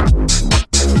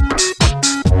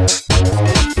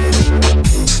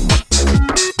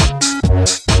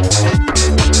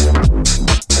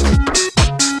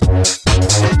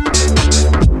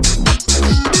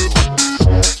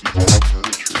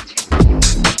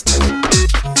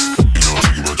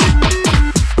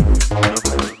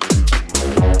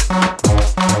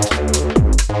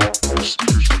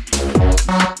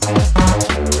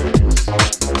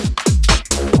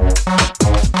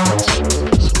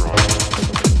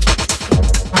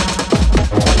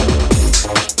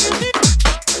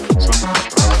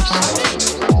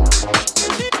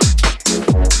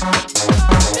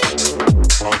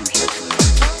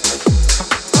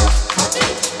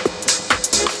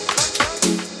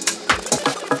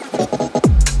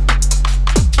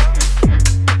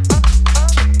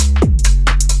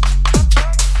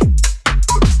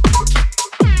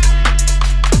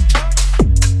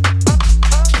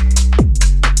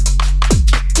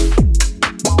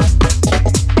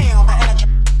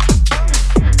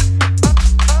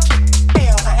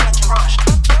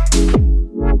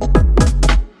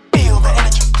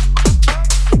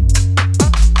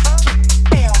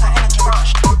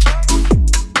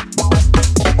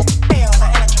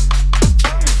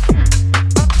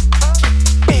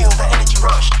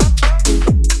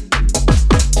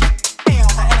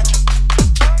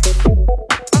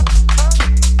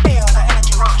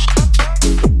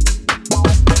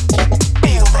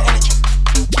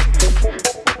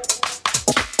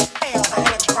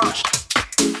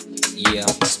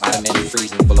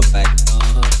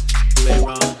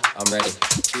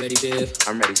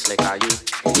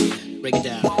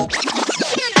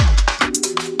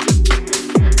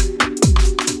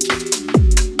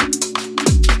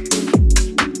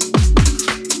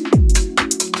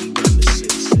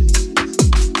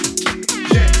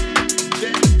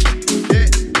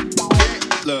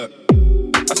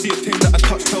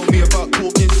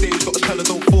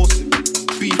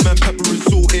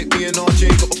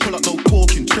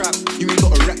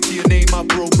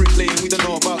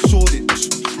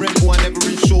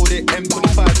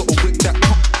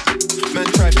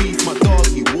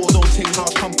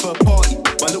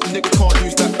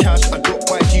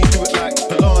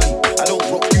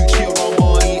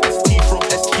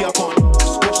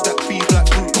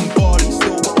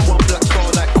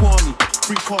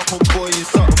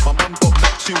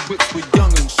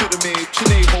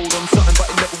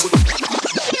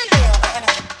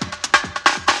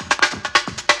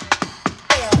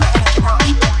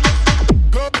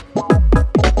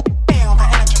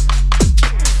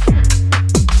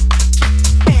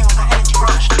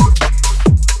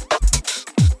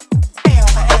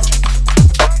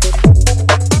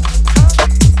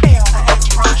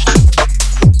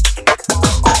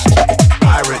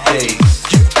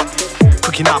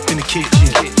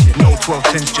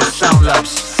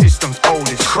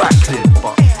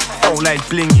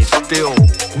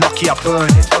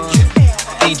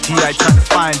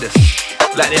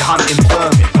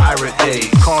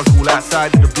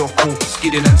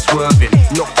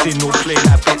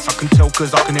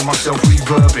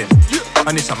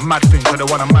 Mad thing, but the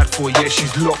one I'm mad for, yeah,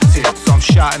 she's locked in. So I'm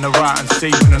shouting her out and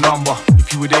saving the number.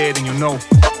 If you were there, then you know,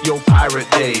 yo, pirate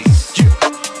days.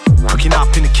 Cooking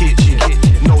up in the kitchen,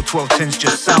 no 1210s,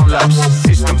 just sound labs.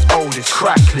 System's old, it's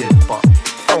crackling, but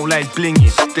phone lines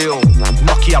blinging, still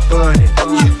Nokia burning.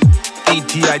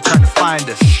 ATI trying to find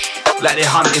us, like they're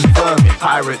hunting vermin.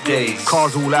 Pirate days,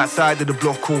 cars all outside of the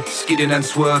block, all skidding and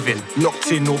swerving.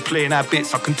 Locked in, all playing our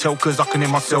bits, I can tell cause I can hear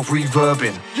myself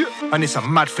reverbing. And it's a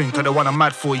mad thing, but the one I'm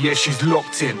mad for, yeah, she's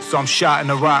locked in. So I'm shouting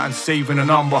her out and saving a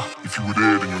number. If you were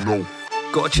there, then you know.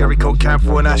 Got a cherry coke can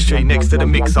for an ashtray next to the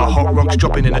mixer. Hot rocks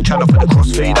dropping in the channel for the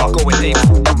crossfader. Going ape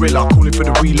full gorilla, calling for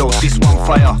the reload. This one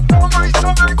fire.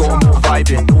 Got 'em all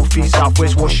vibing. North, east,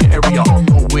 southwest, wash your area.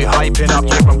 We're hyping up,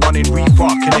 yeah, I'm running reefer,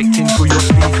 connecting through your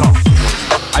speaker.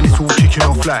 And it's all kicking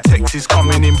off like Texas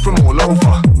coming in from all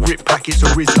over. Rip packets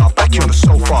of Rizla, back on the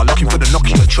sofa, looking for the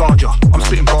Nokia charger. I'm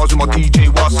spitting bars with my DJ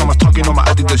while someone's tugging on my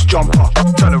Adidas jumper.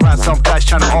 Turn around, some guys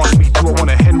trying to ask me, do I want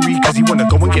a Henry? Cause he wanna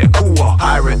go and get a cooler.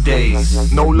 Pirate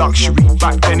days, no luxury.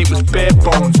 Back then it was bare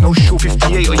bones, no short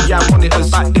 58 or yam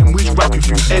monitors. Back then we was rapping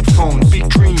through headphones, big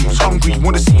dreams, hungry,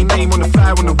 wanna see your name on the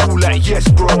flyer on the wall like yes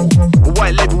bro. A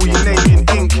white label with your name in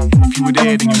ink, if you were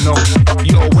there then you know.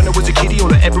 Yo, when I was a kiddie,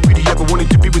 all I ever really ever wanted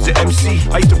to be was an MC.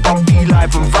 I used to bump B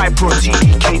live and Vibe on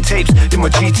TDK tapes in my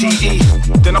GTE.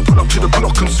 Then I pull up to the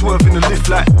block and swerve in the lift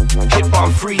like hit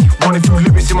button free. Running through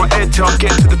lyrics in my head till I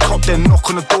get to the top, then knock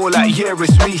on the door like yeah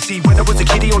it's me. See, when I was a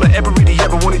kiddie, all I ever really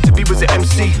ever wanted to be was an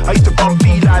MC. I used to bump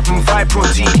B live and Vibe on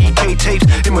TDK tapes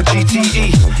in my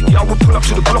GTE. Yeah, I would pull up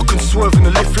to the block and swerve in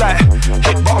the lift like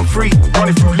hit button free.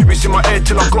 Running through lyrics in my head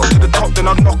till I got to the top, then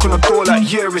I'd knock on the door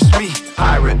like yeah it's me.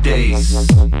 Pirate days.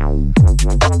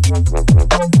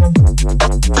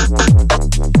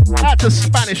 That's a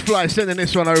Spanish fly sending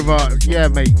this one over. Yeah,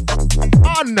 mate.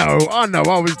 I know,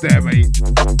 I was there, mate.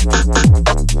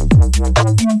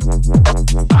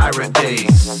 Pirate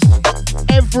days.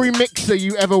 Every mixer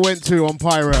you ever went to on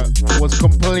Pirate was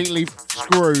completely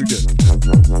screwed.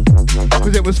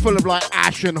 Because it was full of like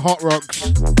ash and hot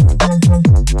rocks.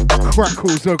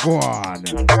 Crackles of guan.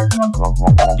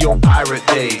 Yo, pirate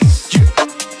days.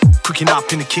 Cooking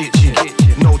up in the kitchen.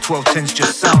 No 1210s,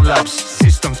 just sound labs.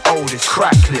 Systems old, it's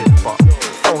crackling. But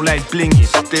phone lines blinging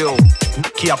still.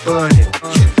 Keep burning.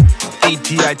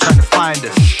 ATI trying to find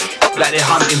us. Like they're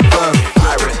hunting vermin.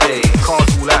 Pirate days. Cars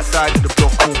all outside of the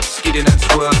block, all skidding and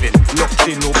swerving. Locked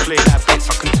in, all play that bits.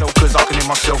 I can tell cause I can hear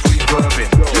myself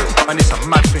reverbing. And it's a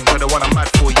mad thing, but the one I'm mad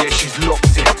for, yeah, she's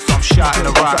locked in. So I'm shouting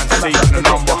her out and saving the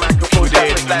number. If you were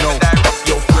there, then you know.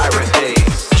 Yo, pirate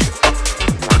days.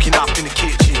 Cooking up in the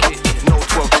kitchen. No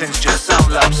 1210s, just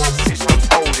sound labs. Systems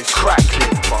old, it's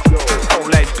crackling. But phone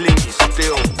lights blinging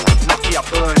still. Knocky up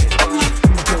burning.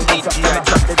 ATI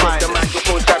trying to find us.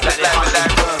 Like they're hunting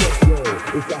vermin.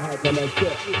 It's the hype and I'm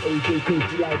set. AJK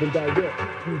live and direct.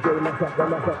 DJ mash up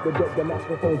the deck. The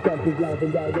microphone champions live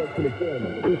and direct to the film.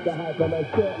 It's the hype and I'm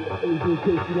set. AJK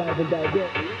live and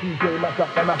direct. DJ mash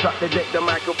up the deck. The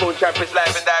microphone champions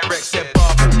live and direct. Set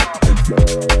Bob.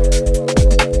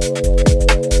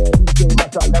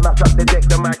 DJ mash up the deck.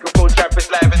 The microphone champions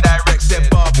live and direct. Set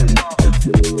Bob.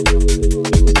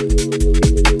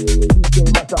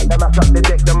 DJ mash up the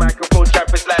deck. The microphone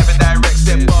champions live and direct.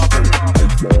 Set Bob.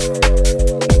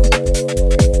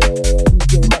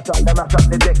 Mash up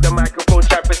the deck, the microphone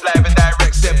trap is live and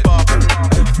direct, set Bob.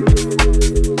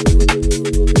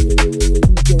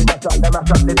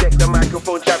 Mash up the deck, the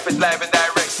microphone trap is live and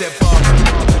direct, set Bob.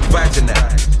 Vibes in that,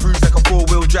 cruise like a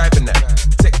four-wheel driving that.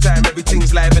 Tech time,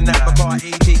 everything's live in that. My car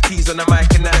AJT's on the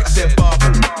mic and that, set Bob.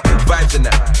 Vibes in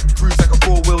that, cruise like a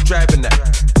four-wheel driving that.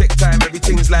 Tech time,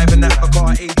 everything's live in that. My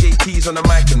car AJT's on the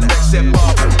mic and that, set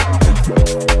Bob.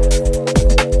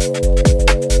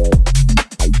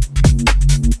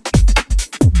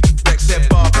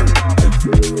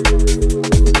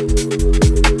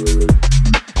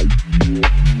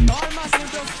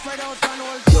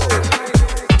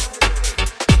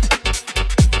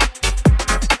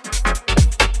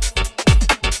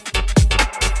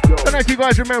 If you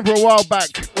guys remember a while back,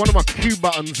 one of my cue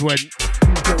buttons went.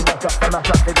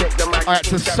 I had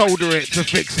to solder it to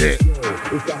fix it.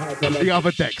 The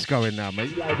other deck's going now, mate.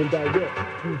 We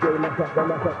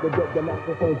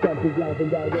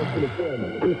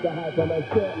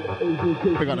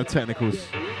got the technicals.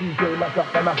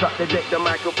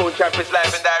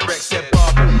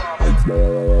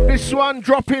 This one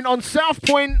dropping on South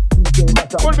Point.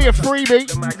 Gonna be a freebie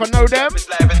if I know them.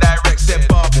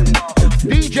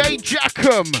 DJ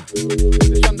Jackham.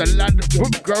 It's on the Land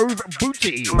Grove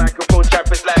Booty. Microphone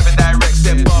trap is live and direct,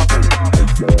 step up.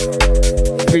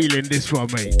 Feeling this one,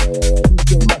 mate.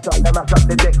 Mash up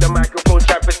the deck, the microphone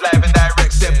trap is live and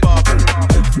direct, step up.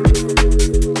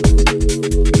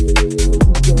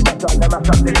 Mash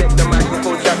up the deck, the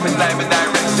microphone trap is live and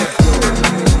direct, step up.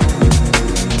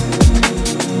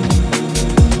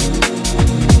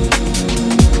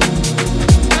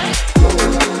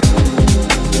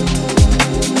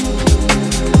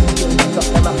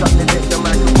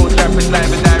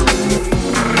 Live and direct.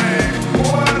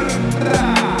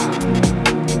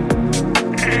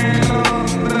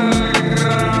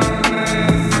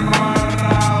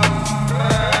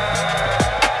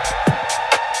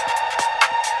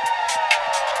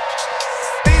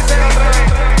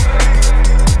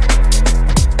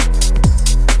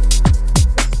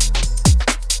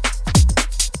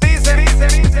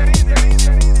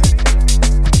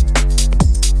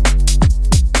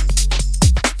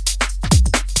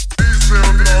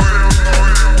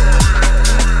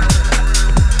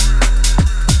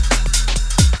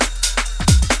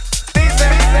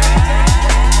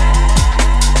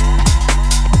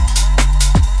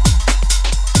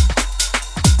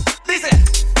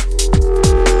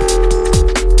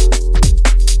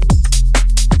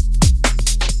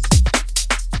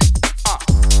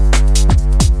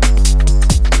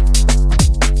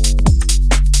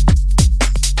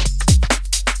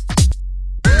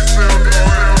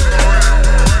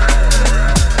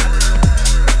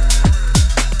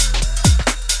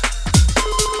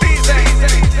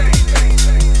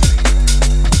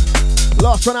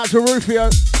 Last one out to Rufio.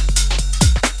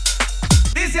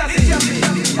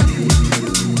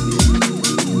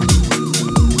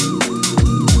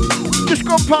 Just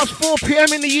gone past 4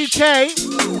 p.m. in the UK.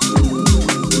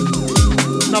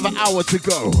 Another hour to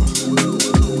go.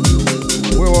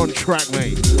 We're on track,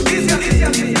 mate.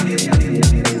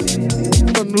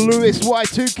 From Lewis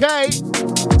Y2K.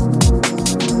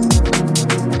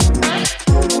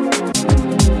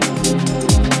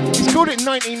 He's called it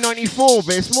 1994,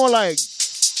 but it's more like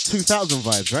 2000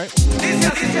 vibes, right?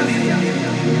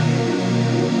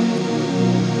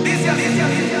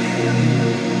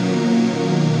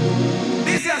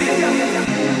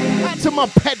 Out to my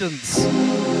pedants.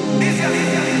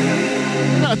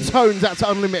 Out of tones, out to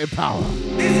unlimited power.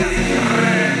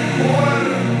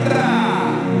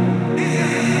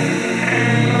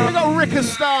 I got Rick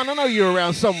Astan, I know you're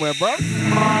around somewhere, bro.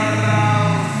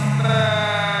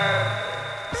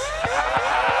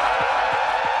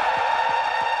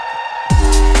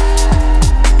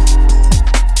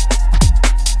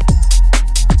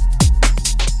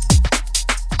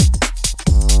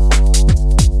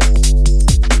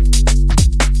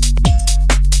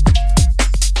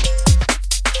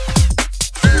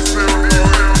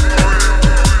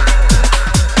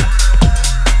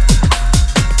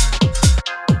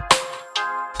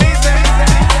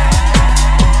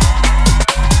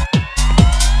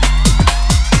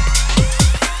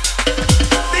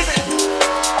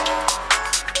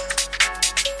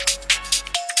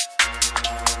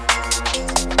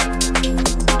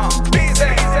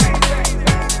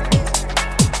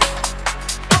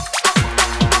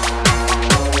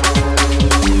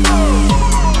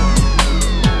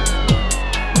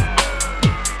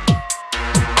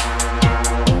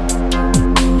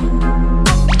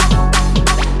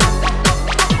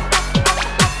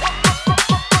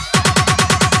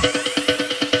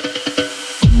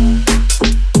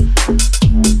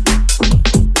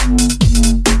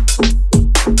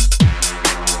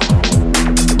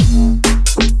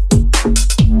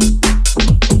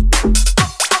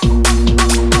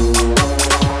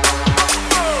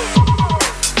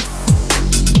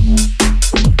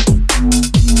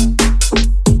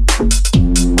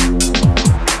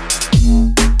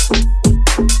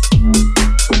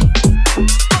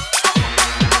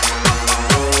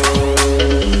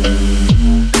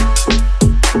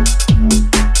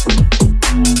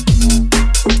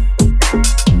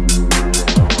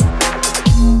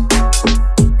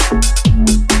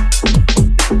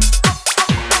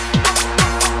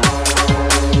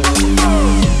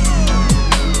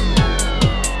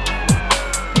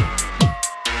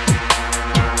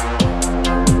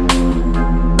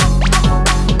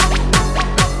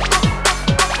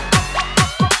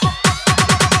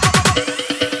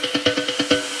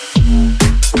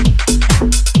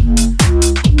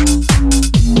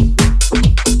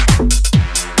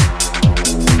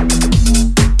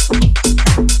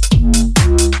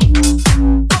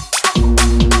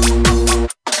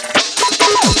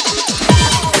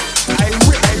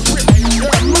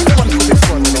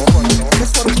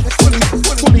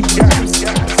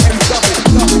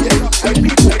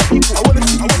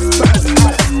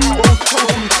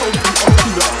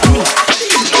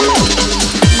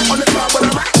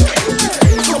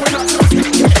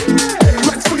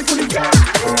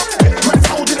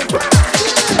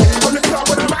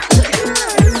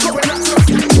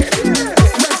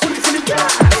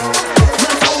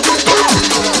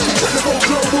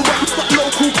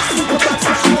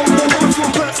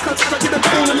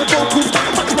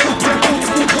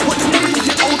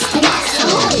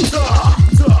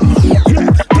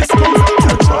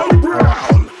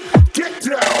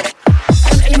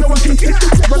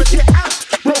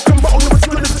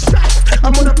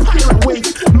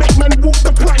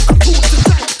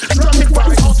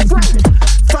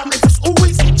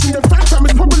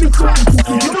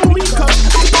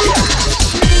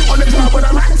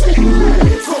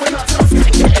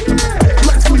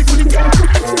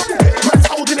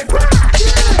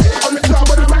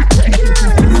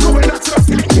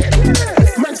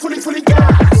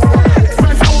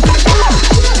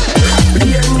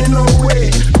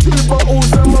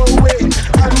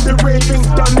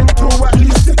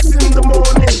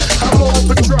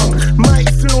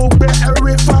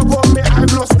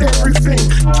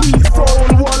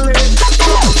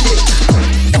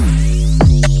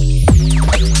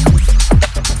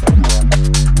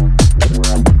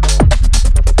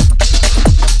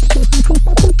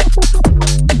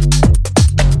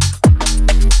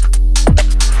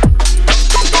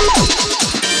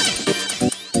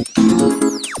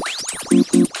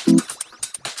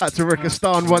 Out to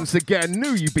Rickistan once again.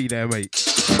 Knew you'd be there, mate.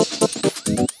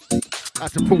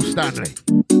 Out to Paul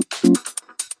Stanley.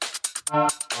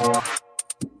 That's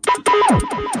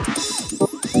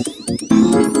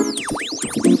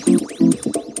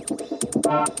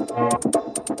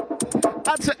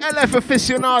an LF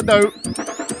aficionado.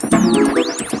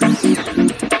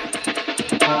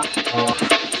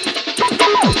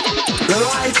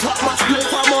 Light up my split,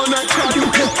 I'm on that Charlie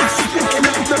Pitt. Sticking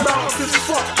up the bounces,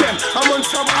 fuck them. I'm on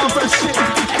some other shit.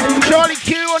 Charlie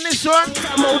Q on this one.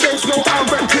 Famo, there's no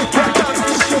other clip that does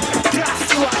this shit.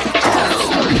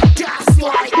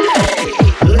 Gaslight,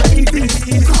 ladies,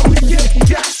 come and get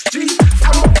gas, G.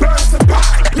 I'm a burst of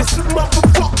pie. This is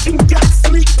motherfucking gas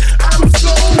leak. I'm so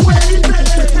wavy.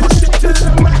 Push it to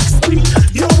the max speed.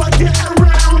 Yo, I get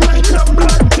around like a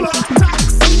blood clot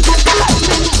taxi.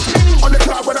 On the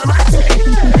club when I'm acting.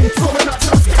 Going up to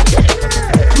the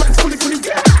man's fully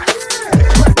gas.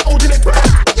 Man's holding it back.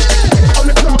 On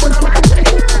the club when I'm acting.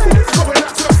 Going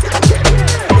up to the man's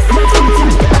fully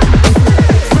gas.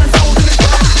 Man's holding it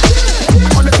back.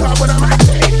 On the club when I'm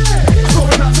acting.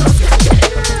 Going up to the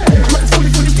man's fully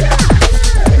gas.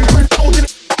 Man's holding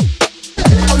it.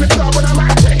 On the club when I'm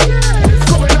acting.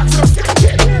 Going up to the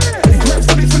man's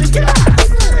fully gas.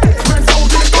 Man's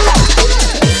holding it back.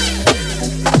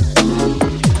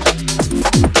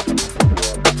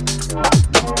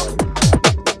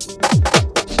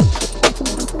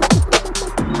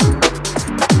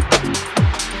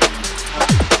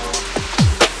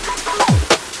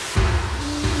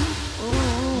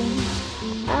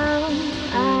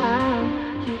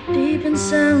 Deep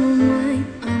inside my mind,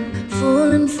 I'm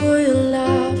falling for your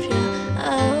love, yeah.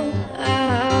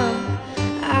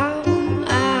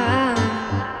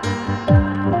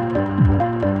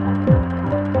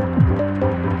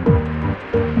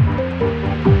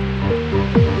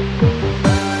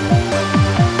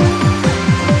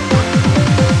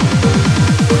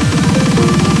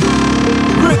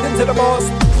 Rhythm to the boss.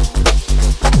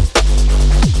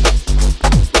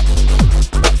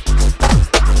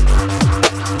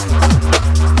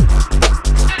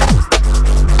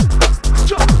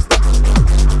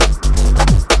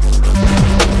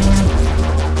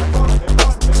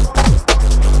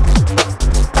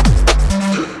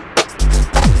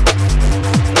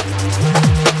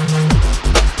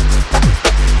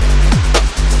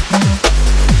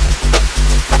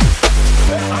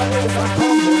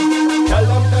 Tell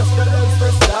them pestilence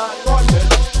to start running.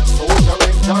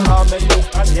 Soldiering around me, you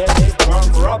can hear the drum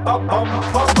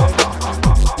rap-a-bum-bum.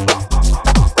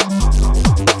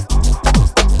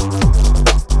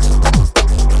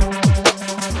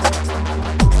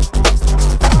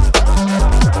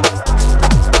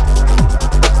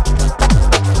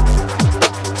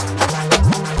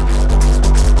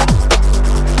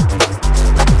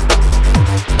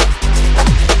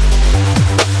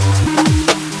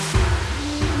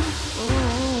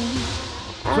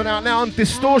 So now on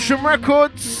Distortion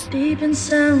Records. Deep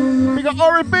inside my mind, We got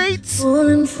Ori Beats.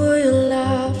 falling for your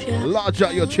love, yeah. Large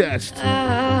out your chest.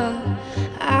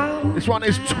 This one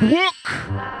is Twook.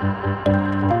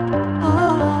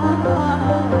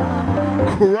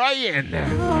 Crying.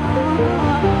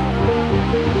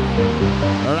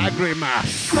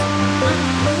 Lagrimas.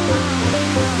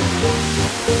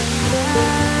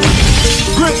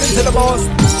 Rhythm to the boss.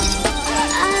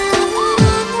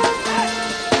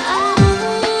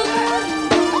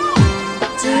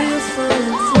 Do you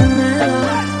fall for my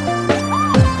love?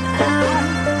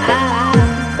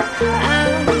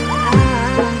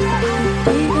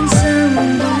 Deep inside my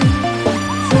mind,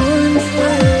 falling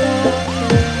for your love.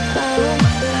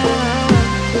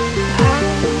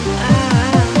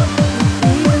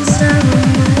 Deep inside my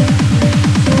mind,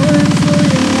 falling for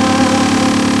your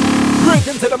love.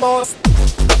 Rhythm to the boss.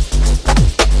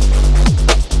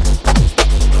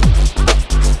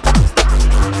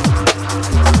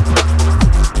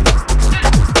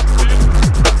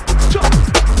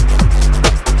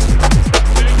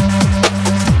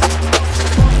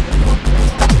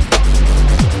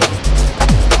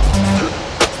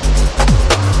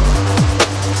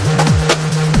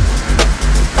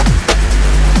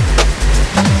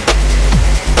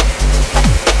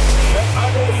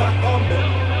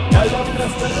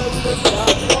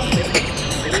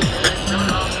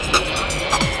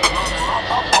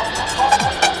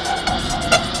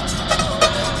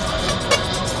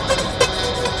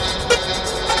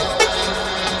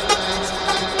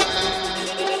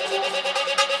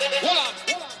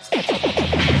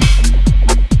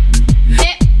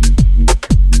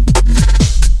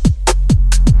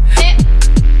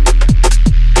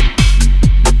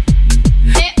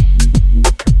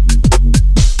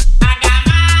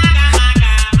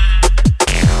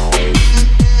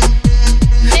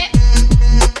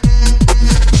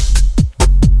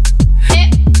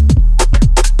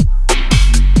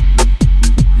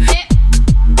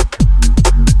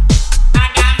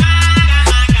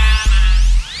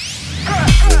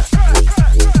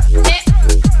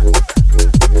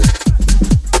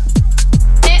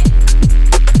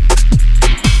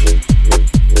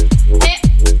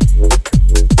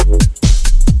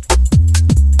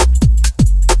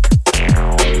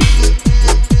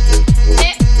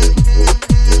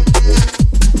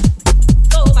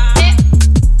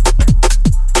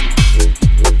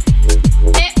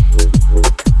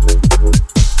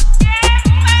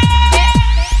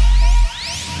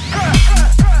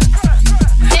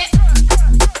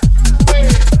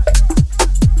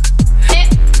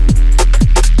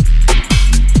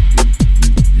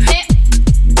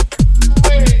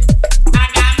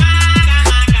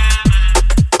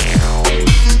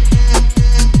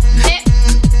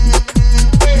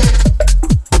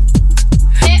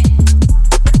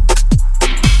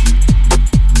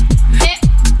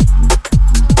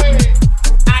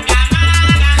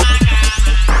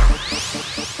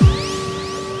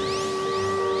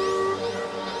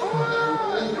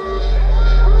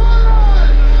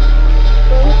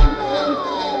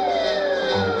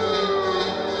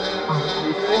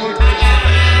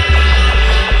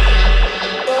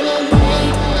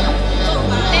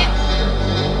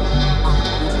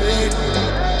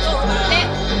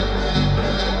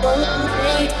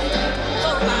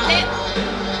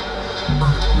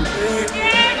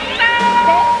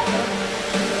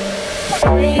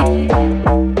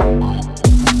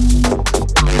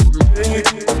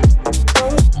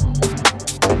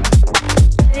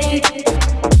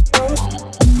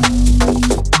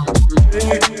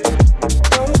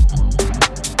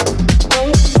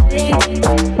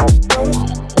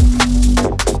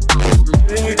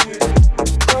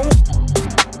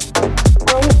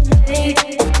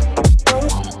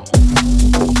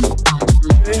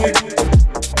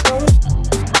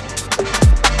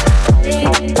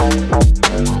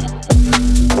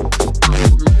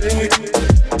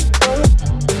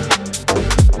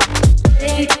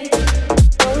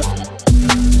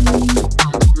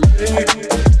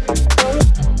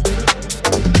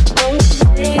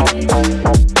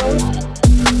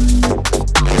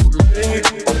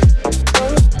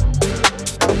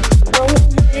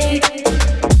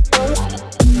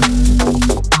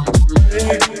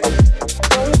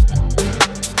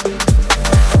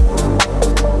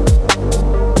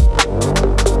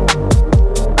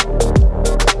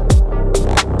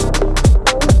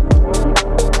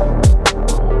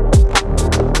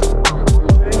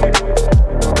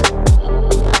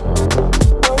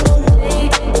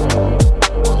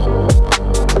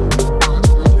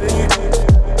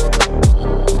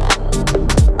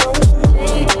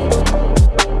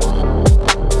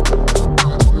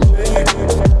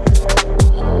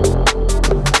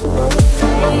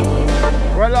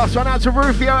 Out to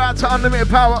Rufio, out to Unlimited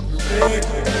Power.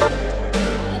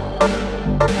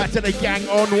 Out to the gang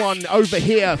on one over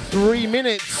here. 3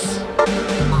 minutes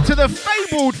to the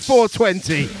fabled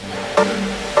 420.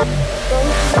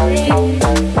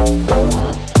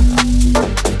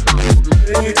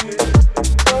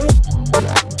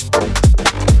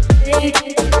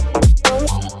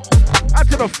 Out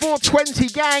to the 420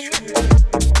 gang.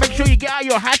 Make sure you get out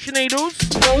your hash needles.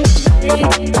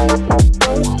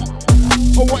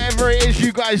 Or whatever it is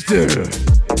you guys do.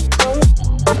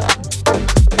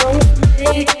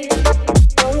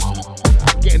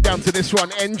 Getting down to this one,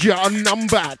 Enja on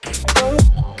Numback.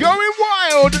 Going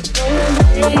wild!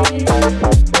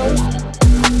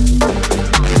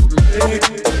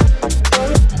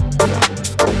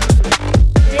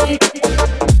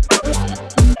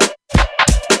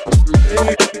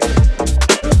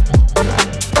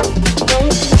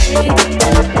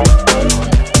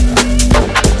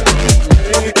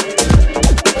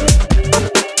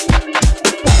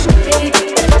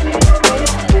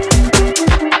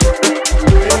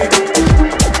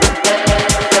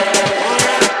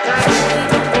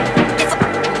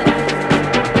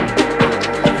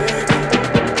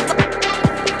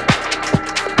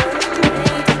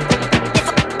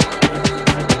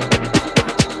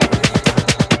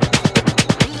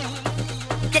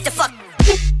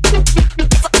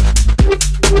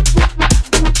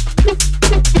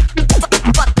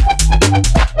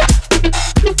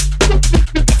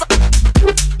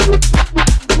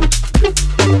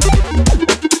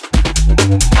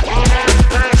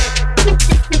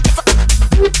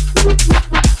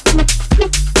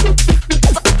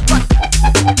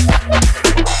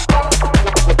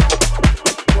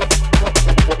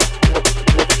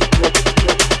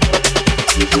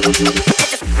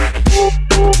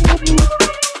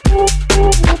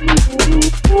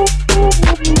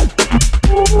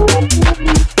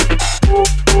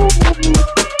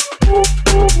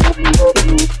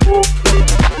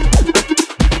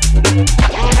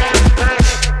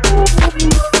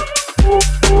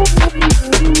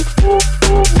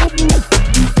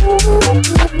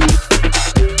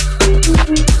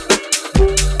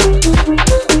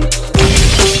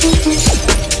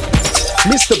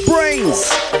 Mr. Brainz.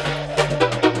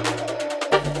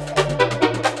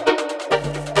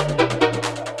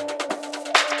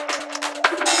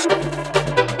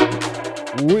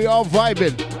 We are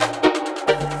vibing.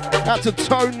 Out to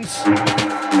Tones.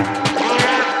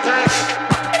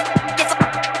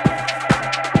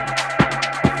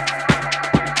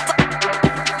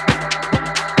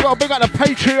 Well, big up the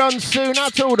Patreon soon.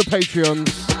 Out to all the Patreons.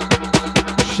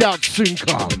 Shout soon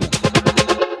come.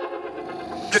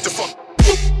 Get the fuck.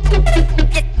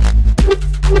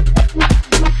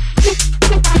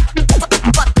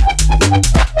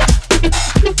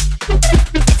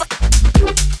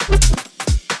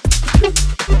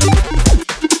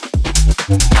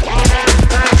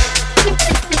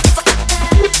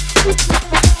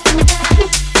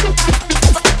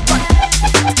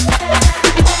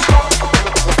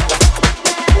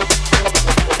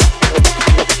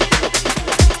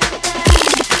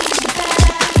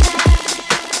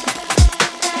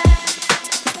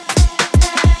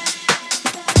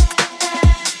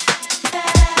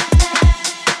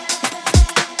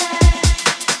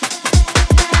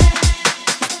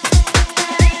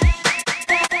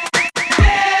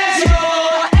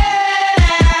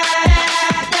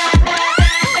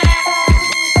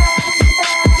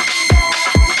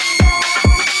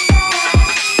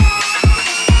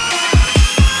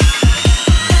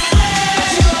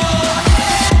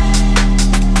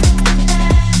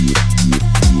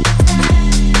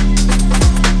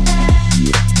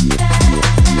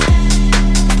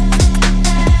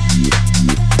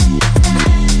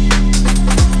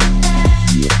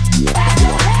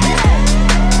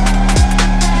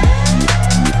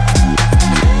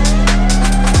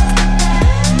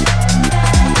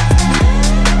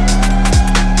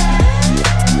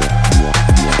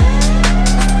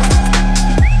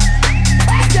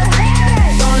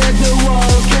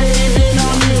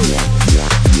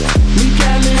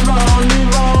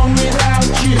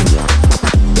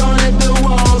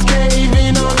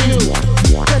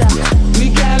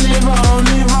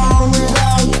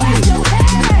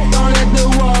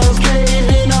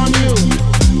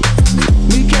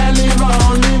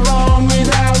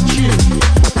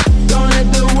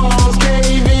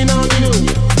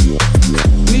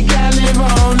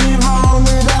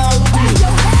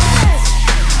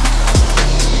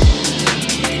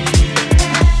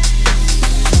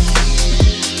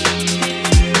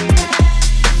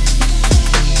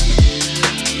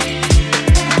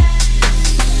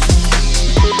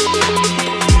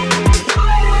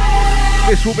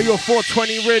 This will be your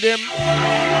 420 rhythm.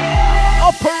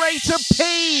 Operator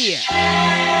P.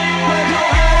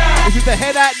 This is the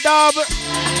Head Out dub.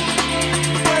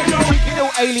 Cheeky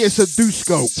little alias of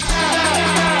Dooscope.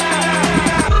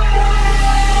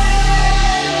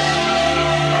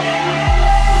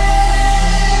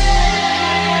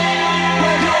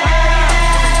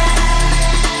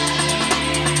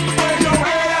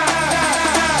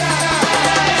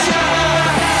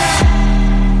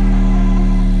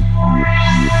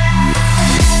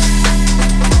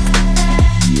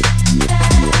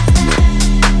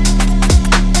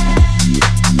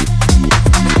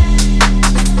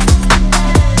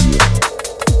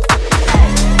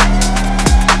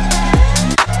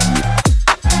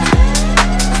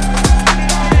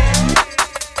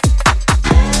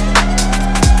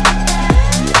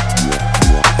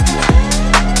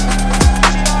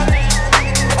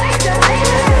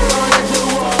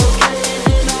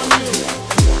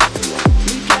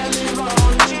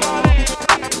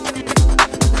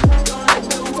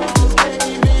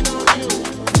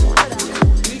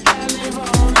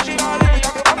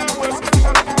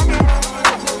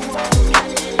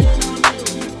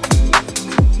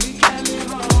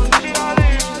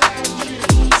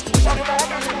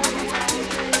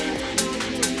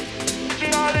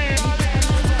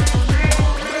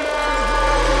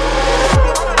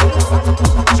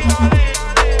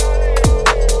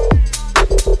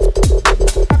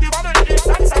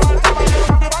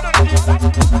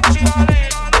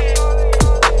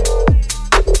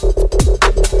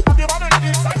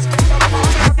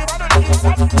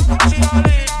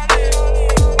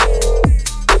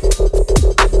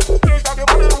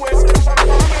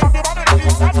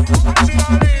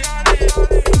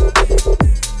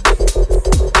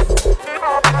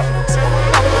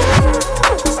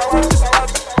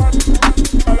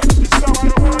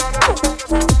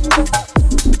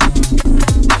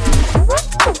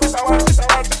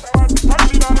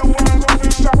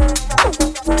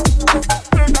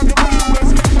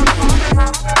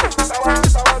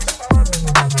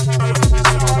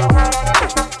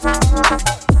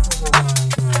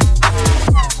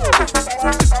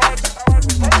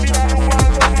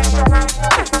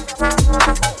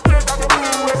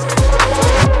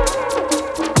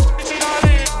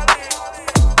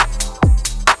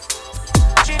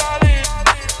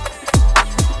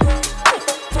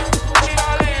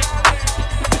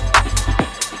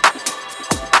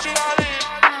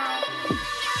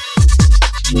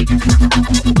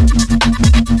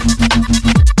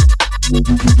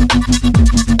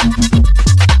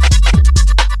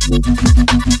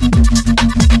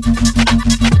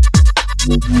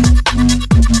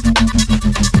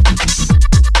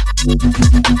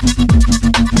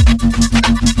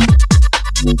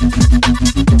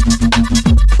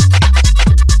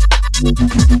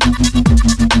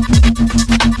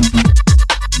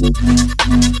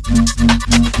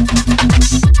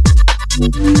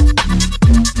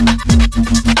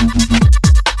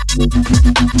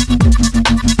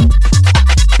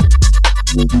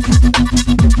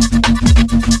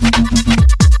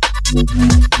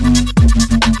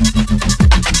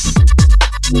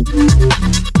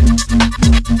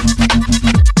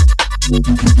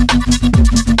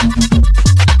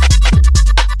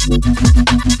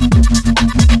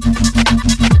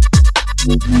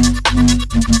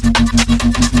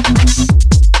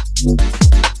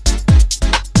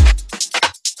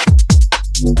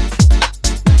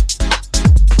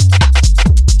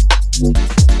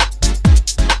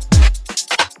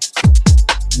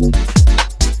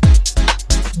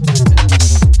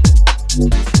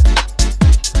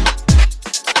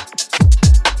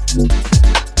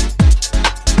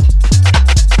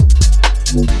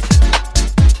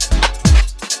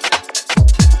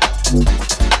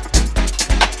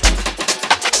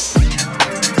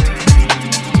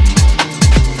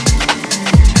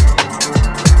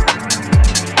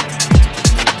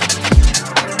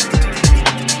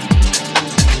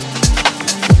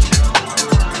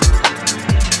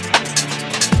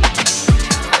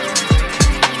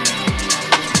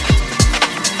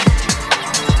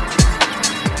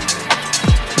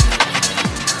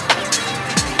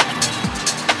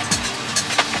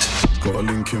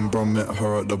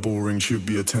 Should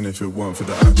be a 10 if it weren't for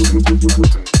the accent.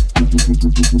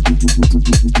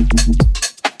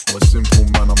 I'm a simple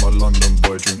man, I'm a London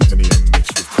boy, drink Henny and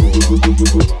mix with cola.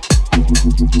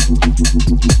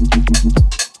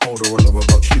 Told her I love her,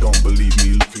 but she don't believe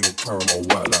me, looking all caramel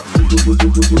white like me.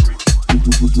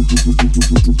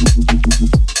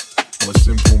 I'm a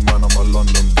simple man, I'm a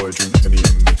London boy, drink Henny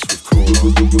and mix with cola.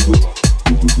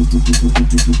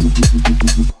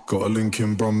 Got a link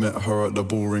in Brum, met her at the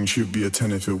ball ring. She'd be a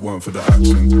 10 if it weren't for the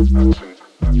accent.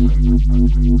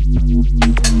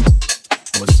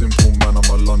 I'm a simple man, I'm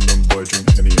a London boy, drink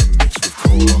Henny and mix with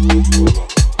cola.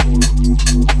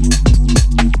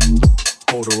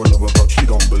 Told her I love her, but she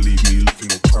don't believe me, looking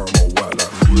all caramel white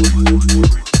like me.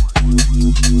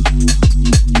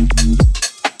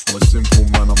 I'm a simple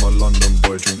man, I'm a London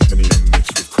boy, drink Henny and mix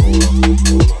with cola.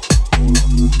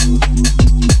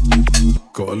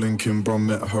 Got a link in Brum,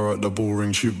 met her at the ball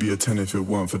ring. She'd be a 10 if it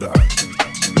weren't for the accent.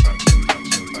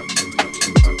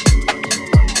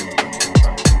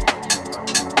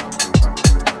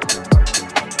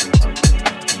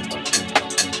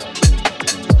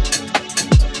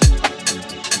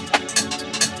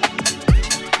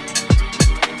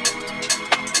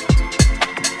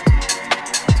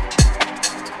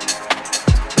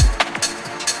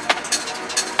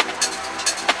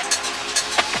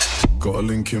 Got a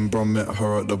link in Brum, met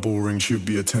her at the ball ring. She'd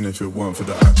be a 10 if it weren't for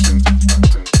the accent.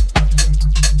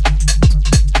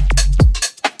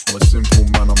 I'm a simple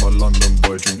man, I'm a London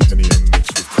boy, drink Henny and mix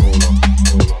with cola.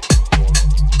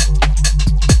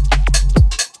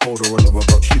 Told her I love her,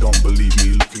 but she don't believe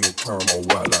me, looking all caramel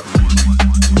white like me.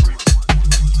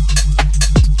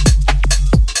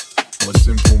 I'm a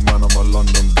simple man, I'm a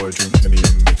London boy, drink Henny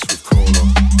and mix with cola.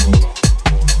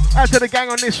 Out to the gang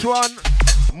on this one.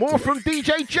 More from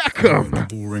DJ Jackham. The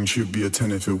ball ring should be a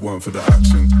 10 if it weren't for the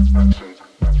accent.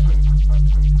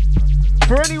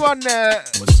 For anyone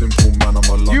I'm a simple man, I'm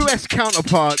a US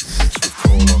counterparts,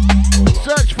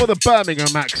 search for the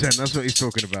Birmingham accent. That's what he's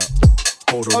talking about.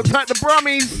 I'll type the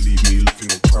Brummies. Believe me,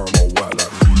 looking all caramel white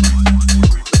like me.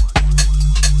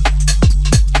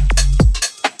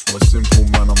 I'm a simple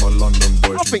man, I'm a London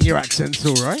boy. I think your accent's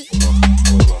alright.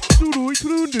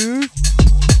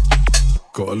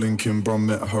 Got a link in Brum,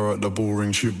 met her at the ball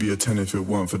ring. Should be a 10 if it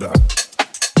weren't for that.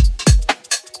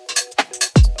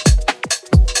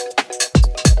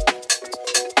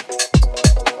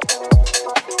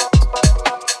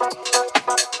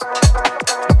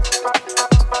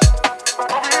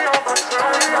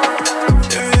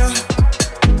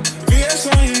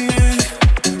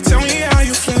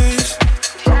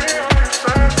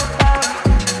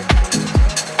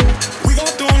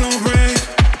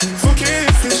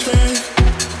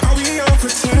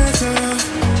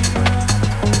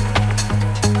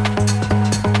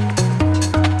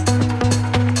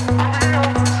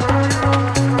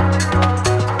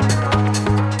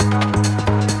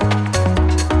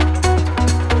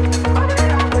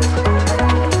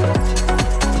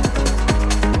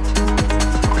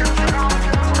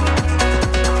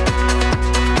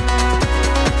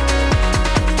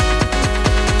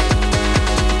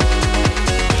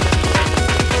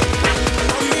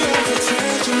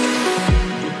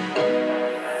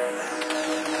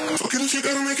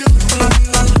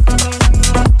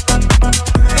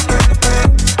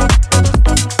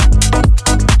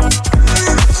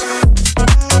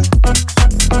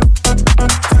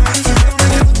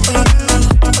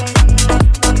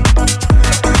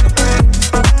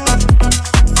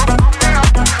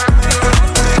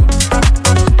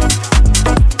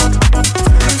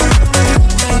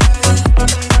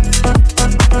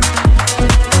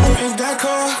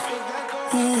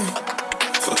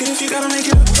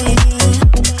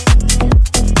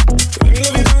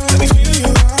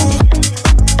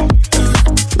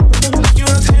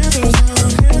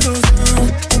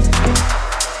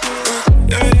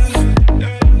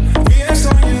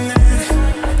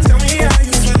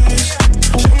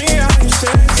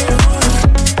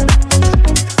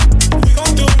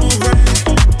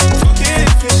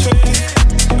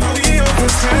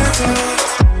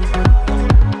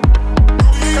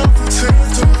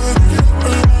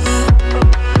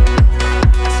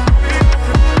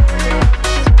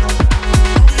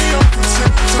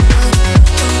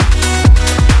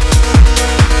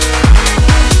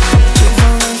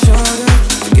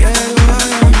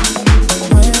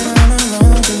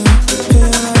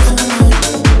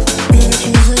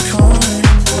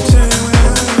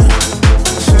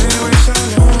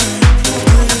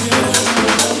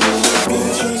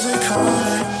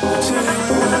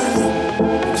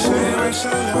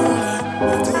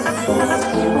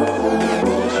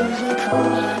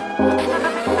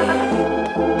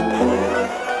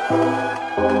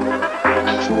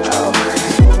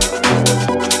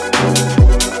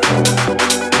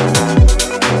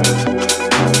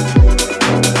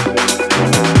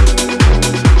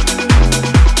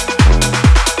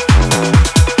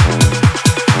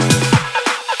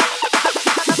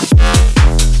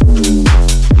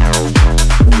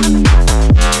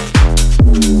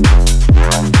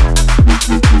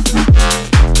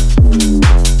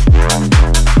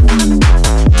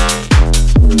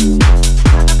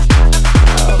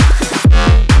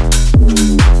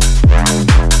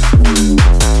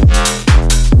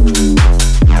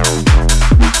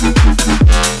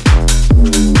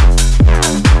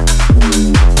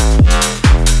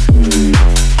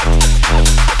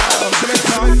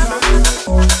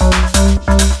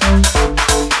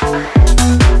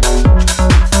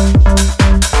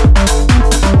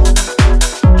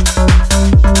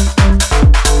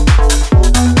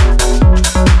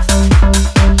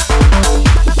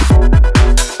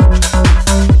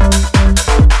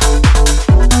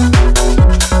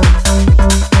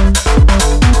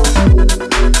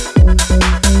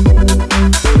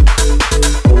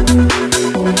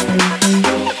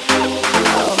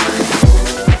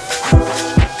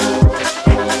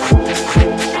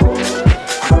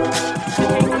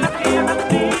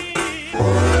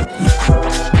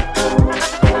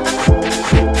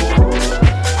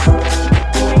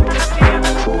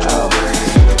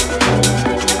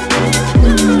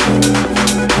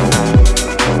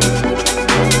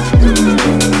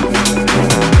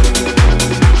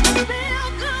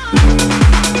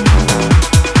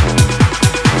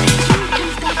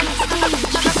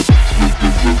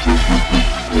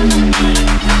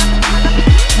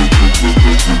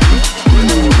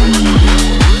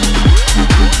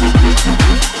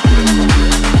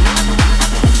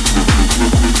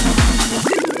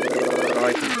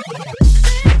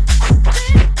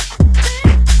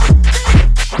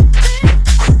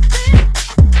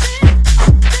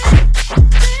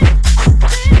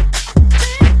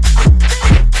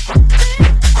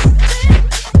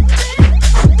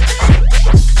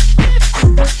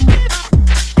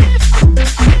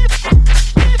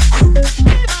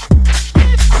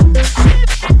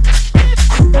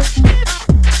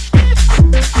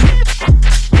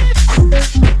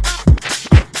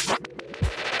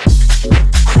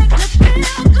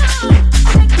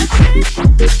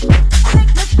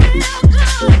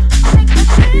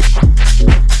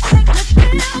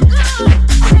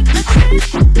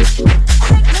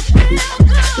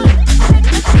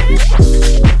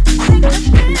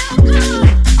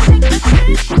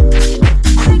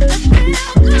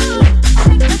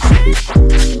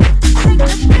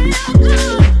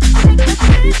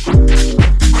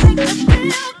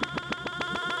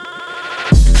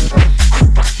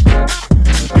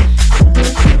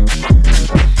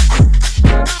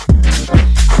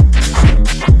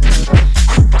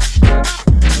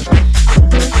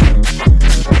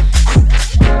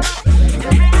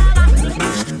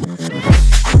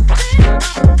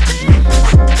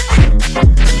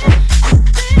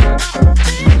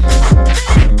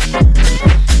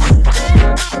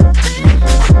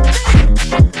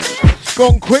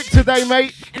 way,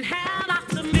 mate.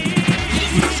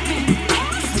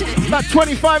 About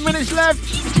 25 minutes left.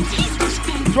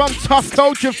 Drum tough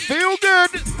culture, feel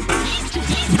good.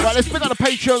 Right, let's pick up the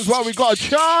Patreons while we got a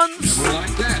chance.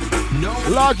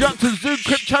 Large up to Zoo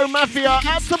Crypto Mafia,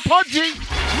 out to Podgy.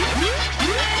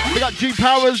 Big up G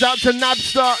Powers, out to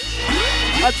Nabster.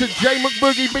 Out to J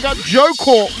McBoogie, big up Joe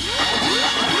Corp.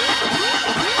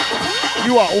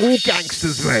 You are all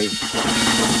gangsters, mate.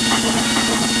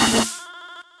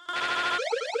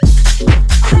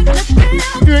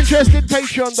 If you're interested,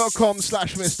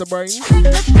 patreon.com/Mr. Brainz.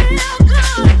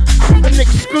 An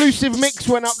exclusive mix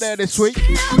went up there this week.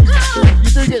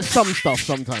 You do get some stuff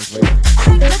sometimes, mate.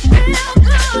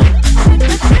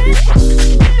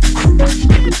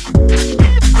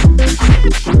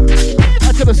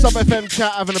 Out to the Sub FM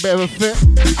chat having a bit of a fit.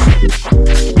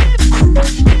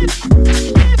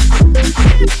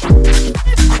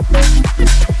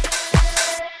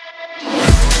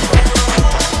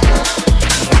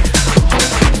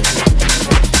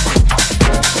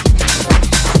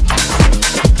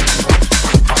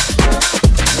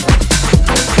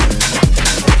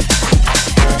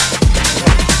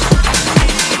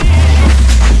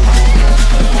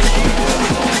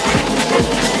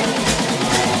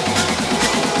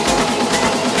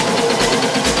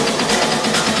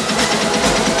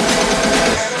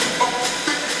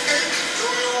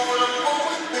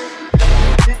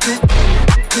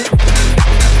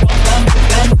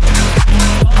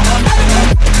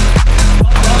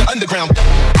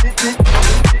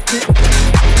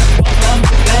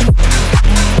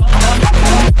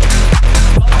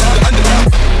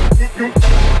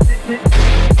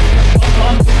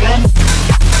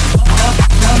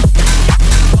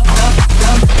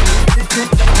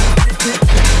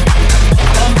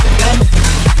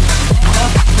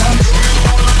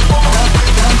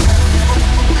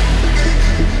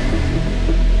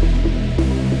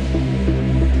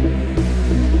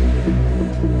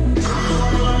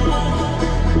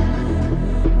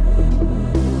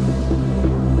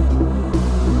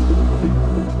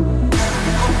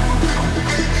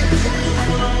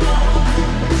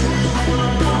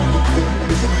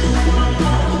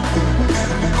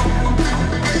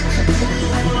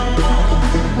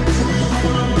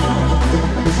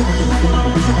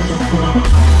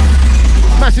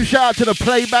 Shout out to the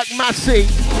Playback Massey.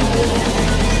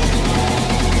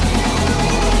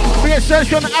 We get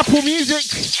searched on Apple Music.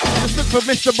 Just look for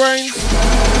Mr. Brainz.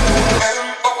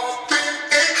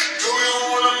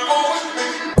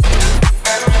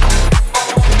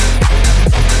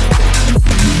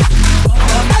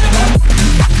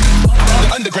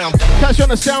 Underground. Catch you on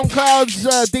the SoundClouds,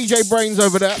 DJ Brainz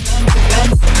over there.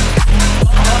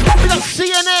 We got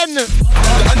CNN.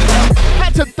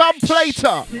 Had to Dub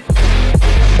Plater.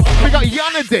 We got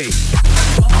Yanadi.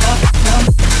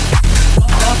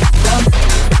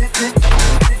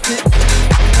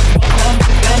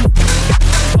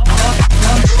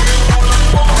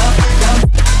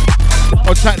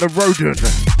 I'll take the rodent.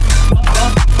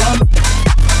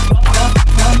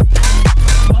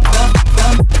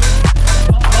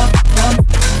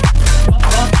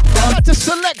 Got to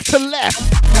select to left.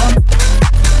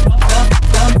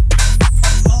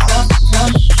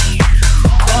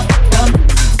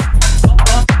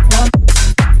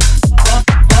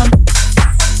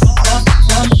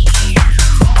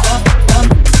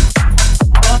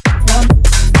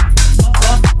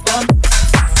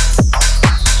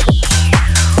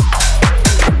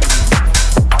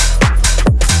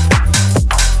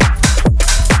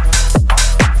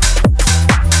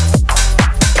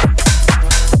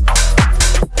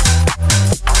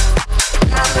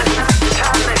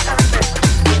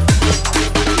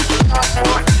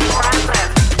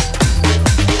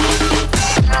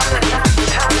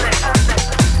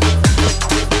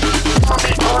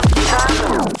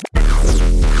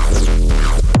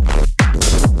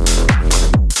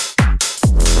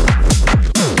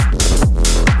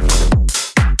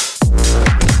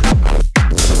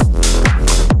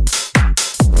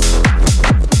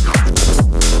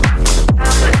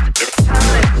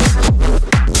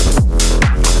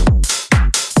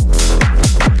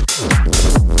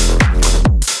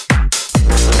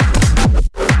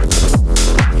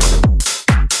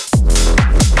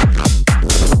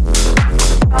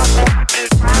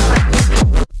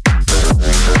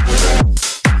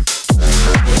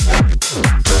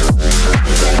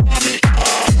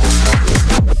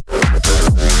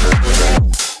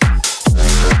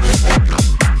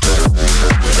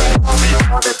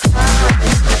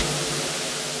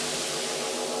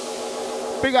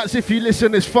 Big ups if you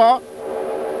listen this far.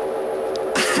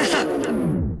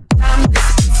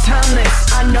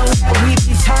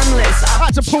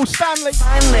 out to Paul Stanley.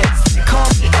 Timeless, call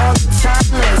me all the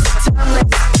timeless,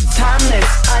 timeless, timeless.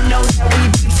 I know that we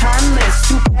be timeless.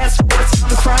 2 passports,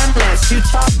 I'm crimeless. You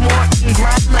talk more and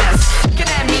grind less. Looking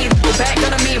at me, go back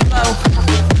on me, blow.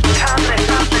 Timeless,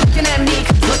 looking at me,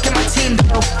 look at my team,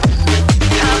 though.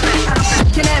 Timeless,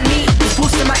 looking at me,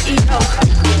 boosting my ego.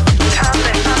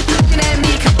 Timeless, looking at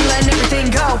me, letting everything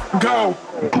go. Go.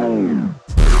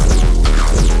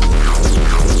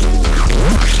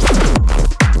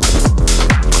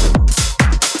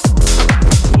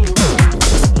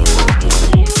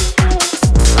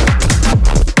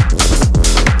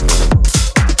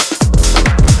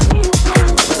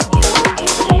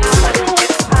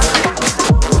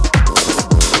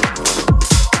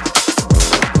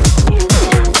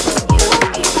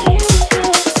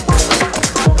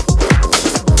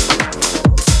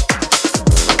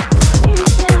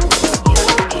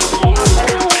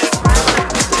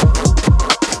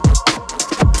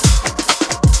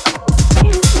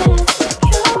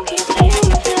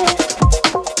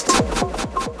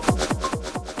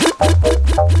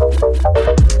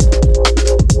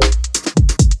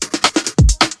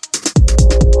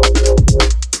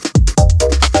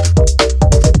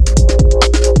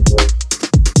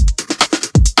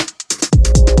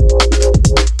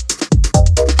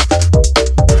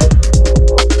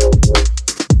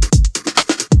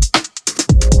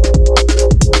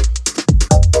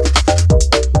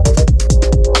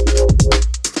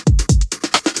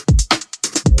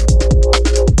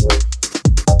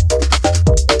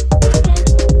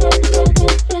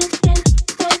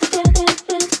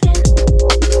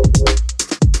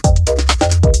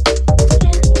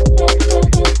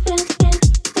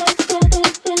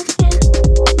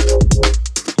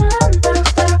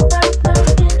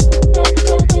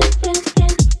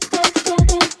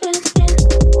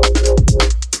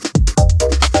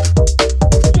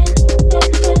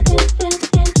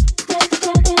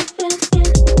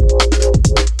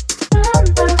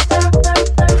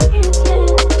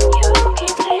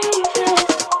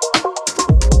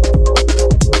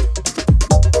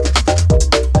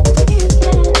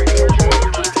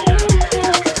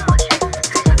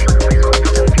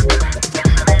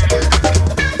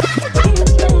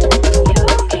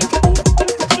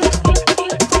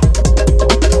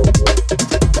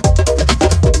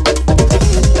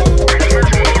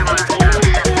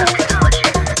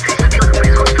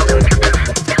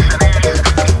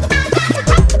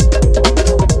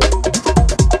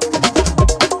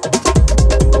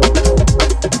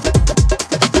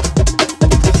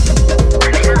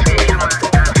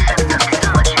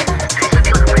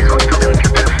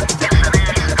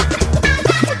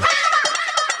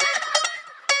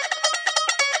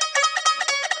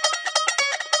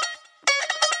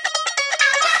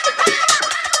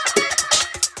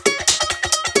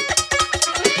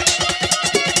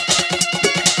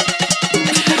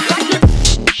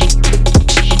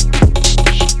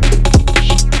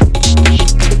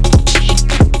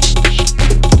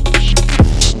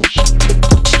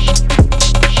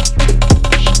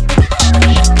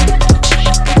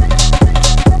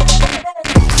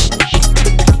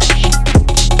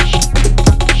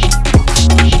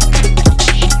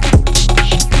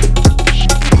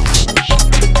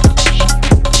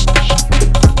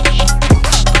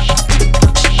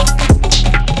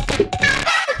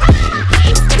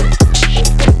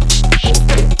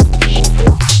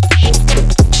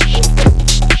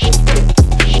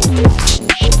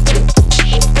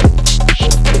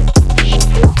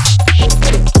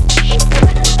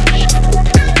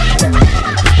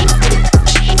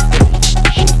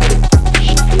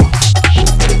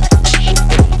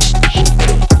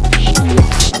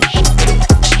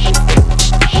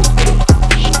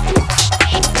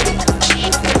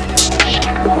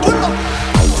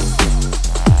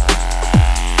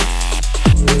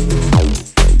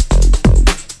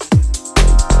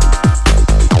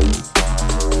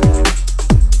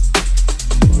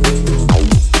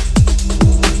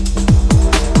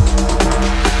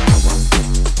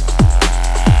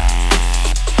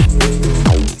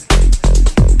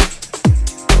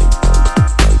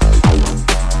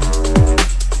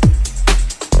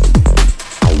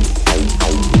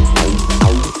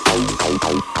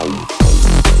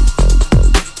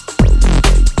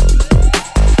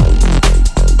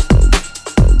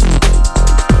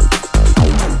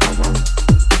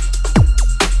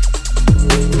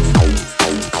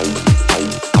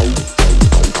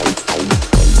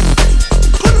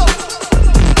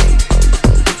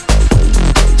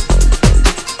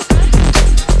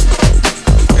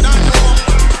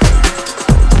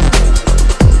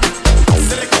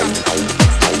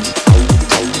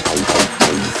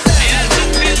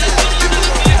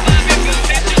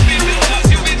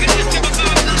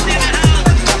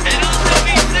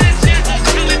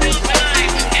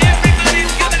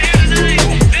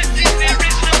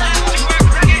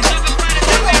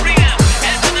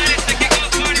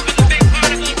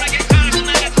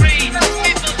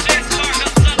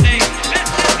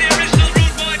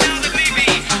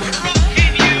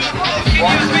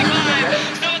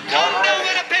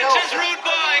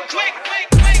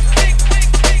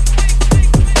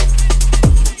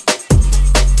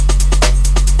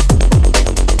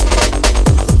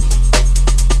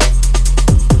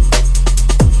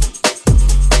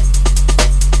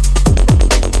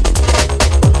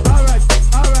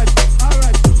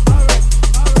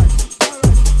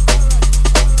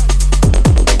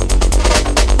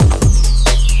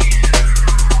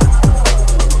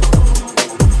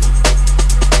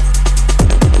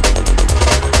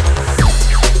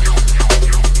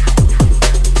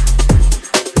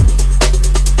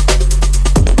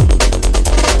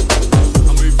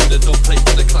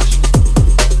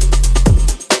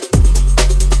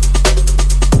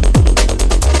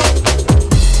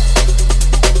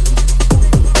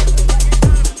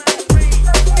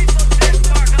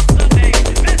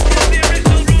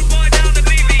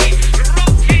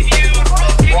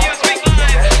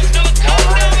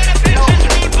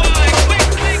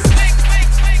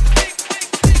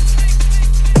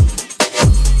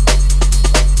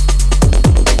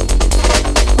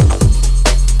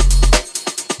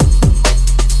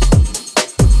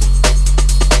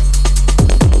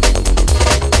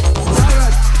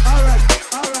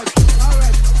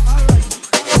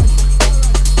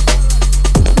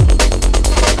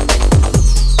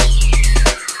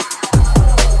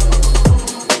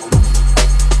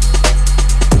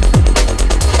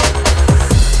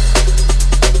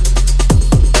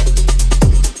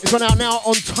 This one out now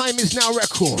on Time Is Now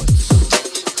Records.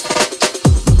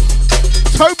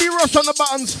 Toby Ross on the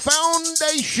buttons,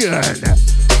 Foundation.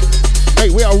 Hey,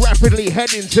 we are rapidly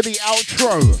heading to the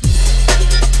outro.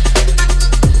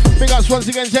 Big ups once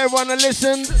again to everyone that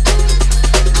listened.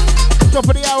 Top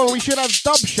of the hour, we should have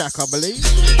Dub Shack, I believe.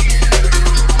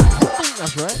 I think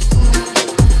that's right.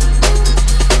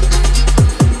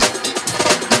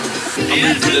 I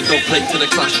move with a dub plate to the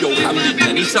clash, yo, handy.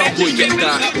 Any sound boy get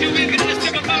that.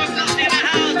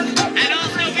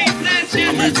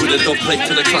 I move with a dub plate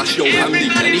to the clash, yo, handy.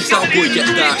 Any sound boy get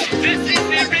that.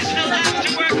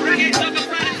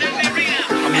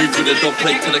 I move with a dub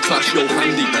plate to the clash, yo,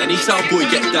 handy. Any sound boy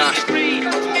get that.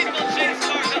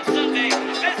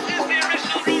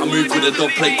 I move with a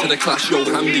dub plate to the clash, yo,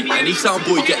 handy. Any sound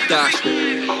boy get that.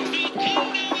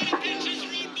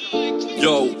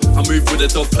 Yo, I move with a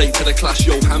dub plate to the clash,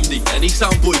 yo, handy. Any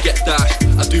sound boy get dashed.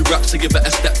 I do raps to give it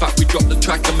a step back. We drop the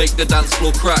track and make the dance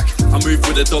floor crack. I move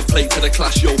with a dub plate to the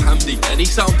clash, yo, handy. Any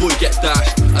sound boy get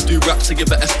dashed. I do raps to give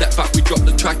it a step back. We drop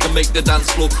the track and make the dance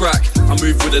floor crack. I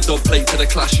move with a dub plate to the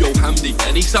clash, yo, handy.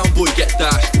 Any sound boy get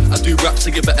dashed. I do raps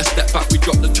to give it a step back. We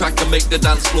drop the track and make the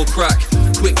dance floor crack.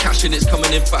 Quick cashing, it's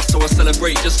coming in fast, so I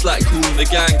celebrate just like Cool in the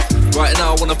Gang. Right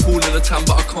now I wanna pool in the tan,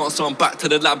 but I can't, so I'm back to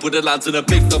the lab with the lads in a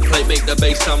big dub plate, make the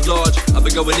bass sound large. I've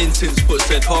been going in since foot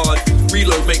said hard.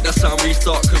 Reload, make that sound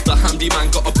restart, cause the handyman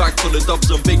got a bag full of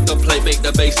dubs on big dub plate, make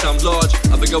the bass sound large.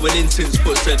 I've been going in since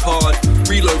foot said hard.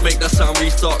 Reload, make that sound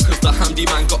restart, cause the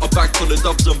handyman got a bag full of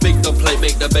dubs on big dub plate,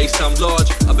 make the bass sound large.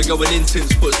 I've been going in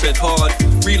since foot said hard.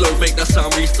 Reload, make that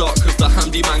sound restart, cause the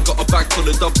handyman got a bag full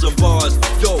of dubs on bars.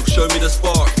 Yo, show me the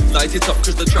spark, light it up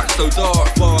cause the track's so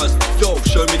dark. Bars, yo,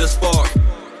 show me the spark.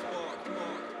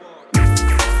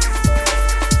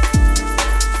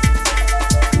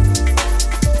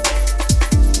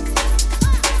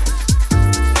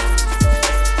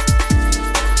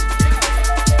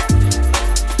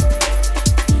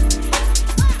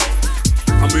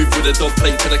 With a dub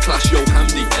plate to the clash, yo,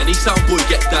 handy. Any sound boy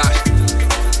get dashed.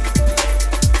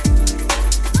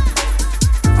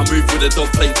 I move with a dub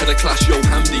plate to the clash, yo,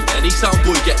 handy. Any sound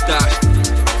boy get dashed.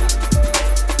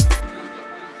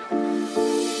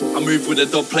 I move with a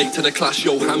dub plate to the clash,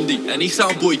 yo, handy. Any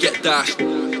sound boy get dashed.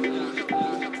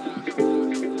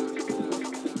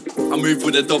 I move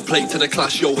with a dub plate to the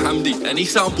clash, yo, handy. Any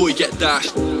sound boy get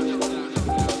dashed.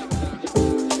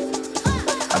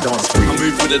 I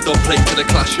move with a dub plate to the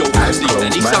clash, yo, handy.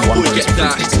 Any sound boy get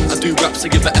dashed. I do raps to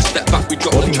give it a step back. We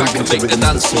drop the track and make the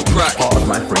dance floor crack. Part of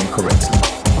my brain correctly.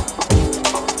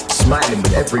 Smiling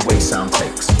with every way sound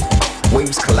takes.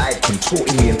 Waves collide,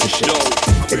 contorting me into shape.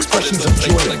 Expressions of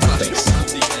joy on my face.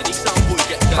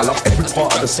 I love every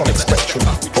part of the sonic spectrum,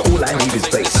 but all I need is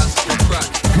bass.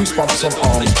 Goosebumps on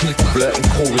arms, people blurting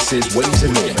choruses, waves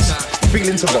enormous.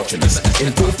 Feelings erogenous,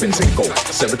 endorphins engulf,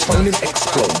 serotonin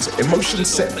explodes, emotions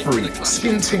set free,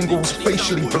 skin tingles,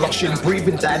 facially blushing,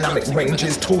 breathing dynamic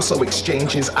ranges, torso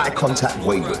exchanges, eye contact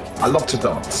wayward. I love to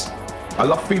dance. I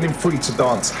love feeling free to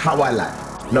dance how I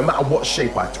like, no matter what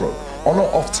shape I throw. On or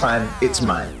off time, it's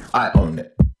mine. I own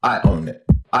it. I own it.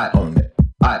 I own it.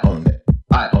 I own it.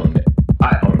 I own it.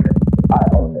 I own it. I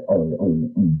own it. Own it. Own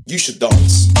it. You should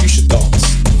dance. You should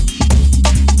dance.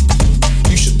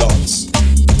 You should dance.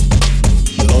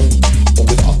 Alone or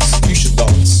with us. You should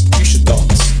dance. You should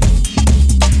dance.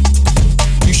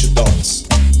 You should dance.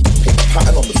 Paint a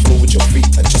pattern on the floor with your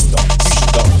feet and just dance. You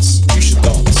should dance. You should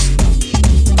dance.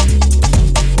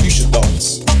 You should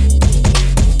dance.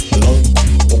 Alone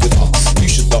or with us. You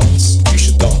should dance. You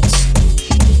should dance.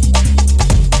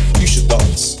 You should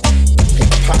dance.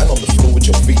 Paint a pattern on the floor with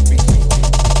your feet.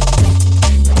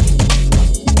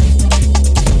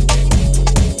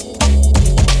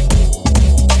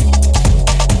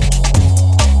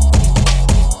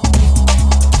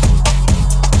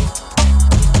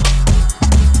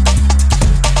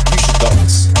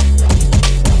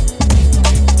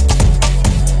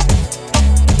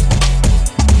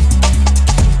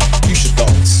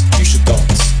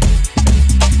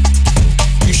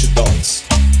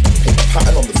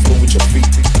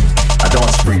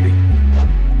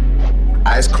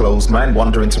 Mind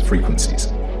wander into frequencies.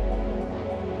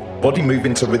 Body move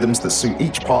into rhythms that suit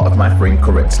each part of my frame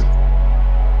correctly.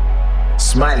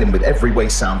 Smiling with every way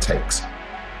sound takes.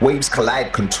 Waves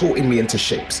collide, contorting me into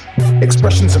shapes.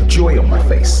 Expressions of joy on my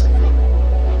face.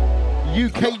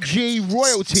 UKG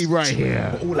royalty right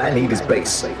here. All I need is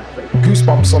bass.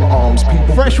 Goosebumps on arms,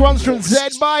 people. Fresh ones from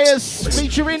Zed Bias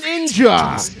featuring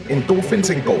Inja. Endorphins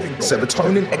engulf,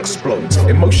 serotonin explodes,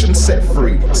 emotions set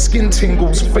free, skin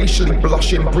tingles, facially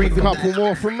blushing, breathing. Couple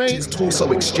more from me.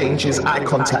 Torso exchanges, eye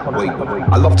contact, wait.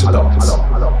 I love to dance.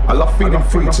 I love feeling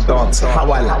free to dance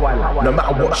how I like, no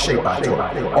matter what shape I draw.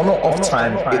 On or off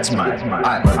time, it's mine.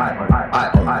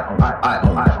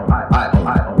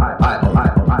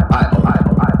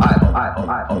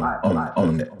 I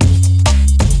own it.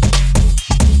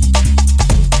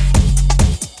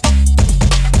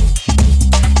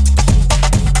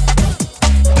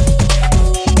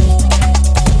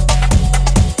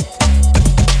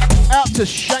 Out to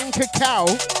Shanka Cow.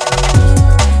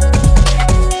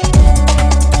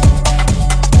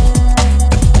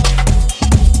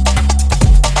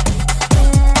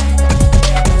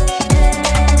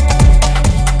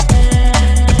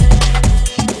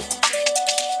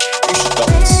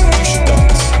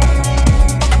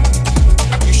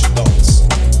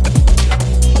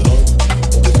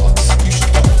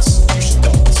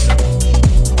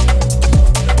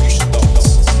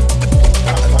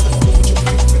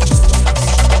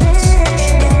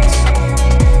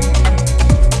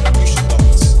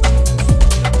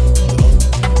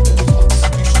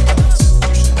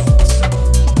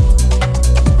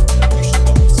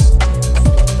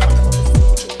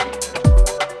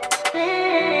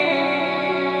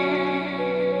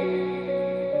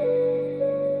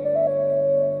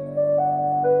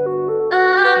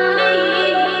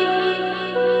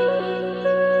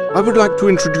 I would like to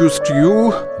introduce to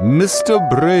you Mr.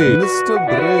 Brainz. Mr.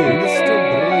 Brainz.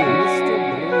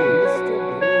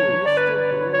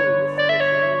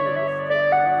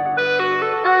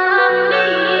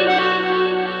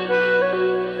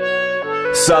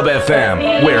 Mr. Sub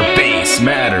FM, where bass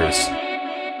matters.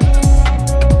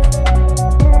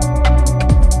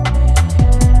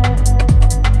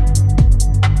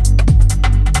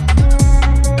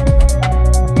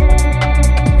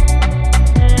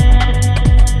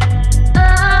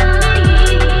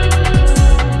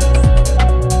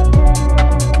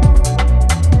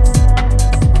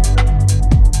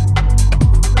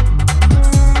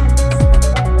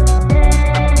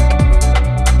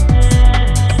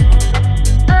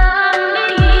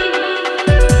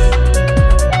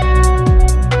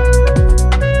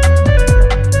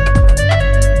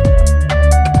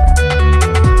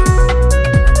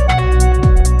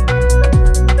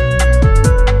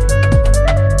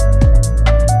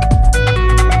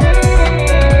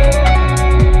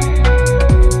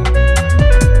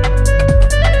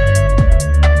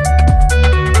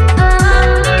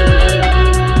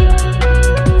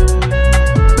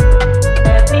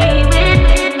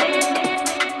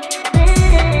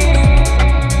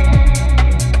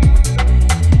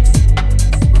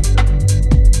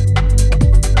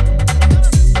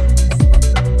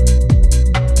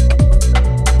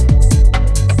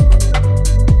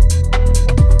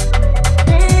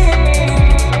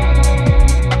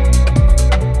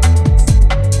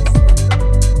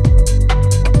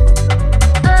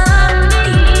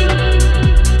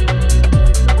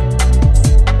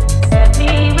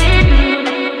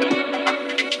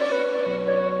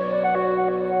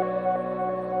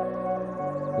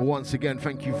 Once again,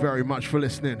 thank you very much for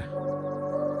listening.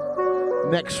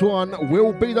 Next one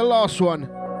will be the last one.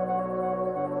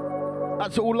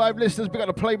 That's all live listeners. We got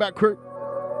the playback crew.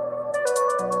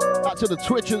 Out to the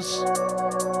Twitchers.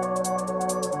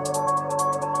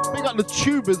 We got the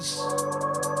Tubers.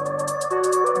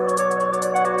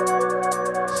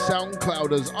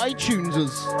 Soundclouders,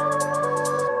 iTunesers.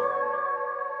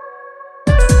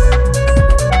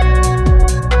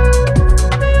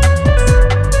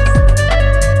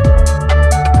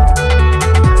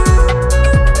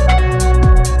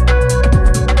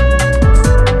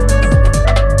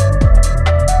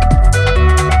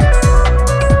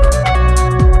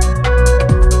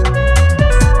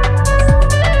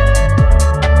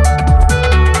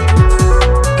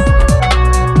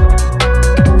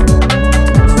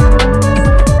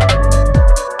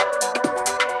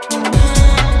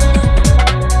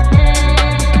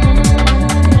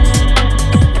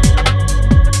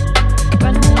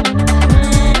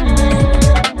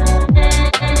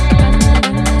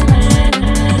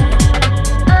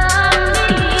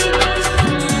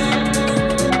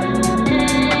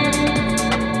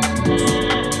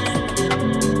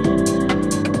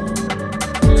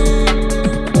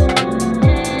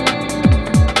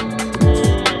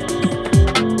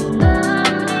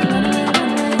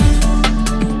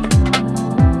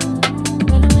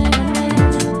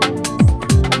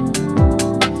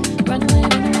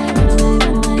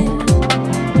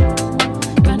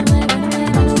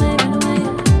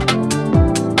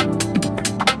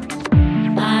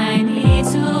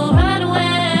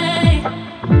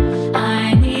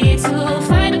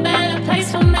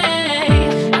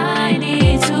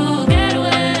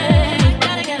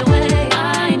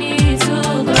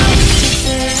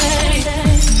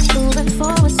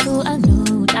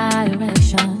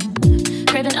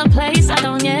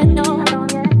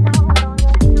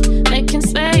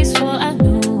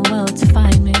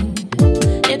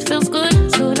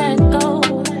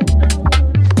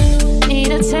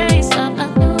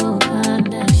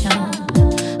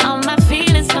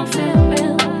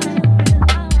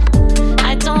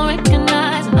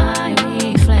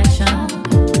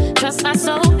 my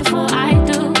soul before I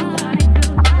do.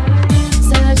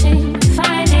 Searching,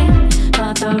 finding,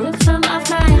 for the rhythm of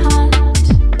my heart.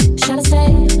 Should I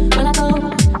stay? Will I go?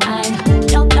 I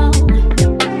don't know.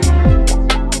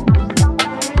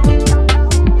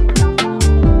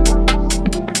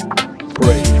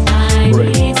 I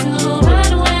need to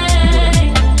run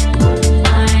away.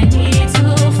 I need to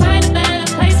find a better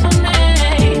place for me.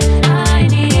 I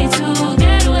need to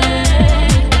get away.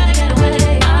 Gotta get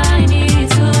away. I need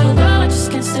to go. I just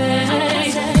can't stay.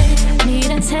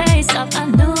 Need a taste of a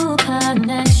new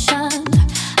connection.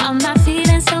 I'm not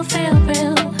feeling so feel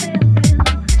real.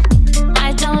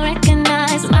 I don't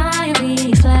recognize my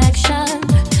reflection.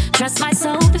 Trust my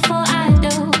soul before I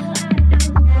do.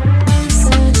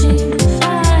 Searching,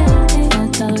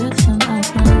 finding the rhythm of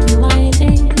my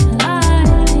winding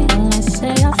light. When I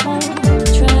say I fall,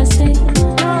 trusting,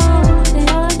 knowing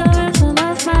you're the rhythm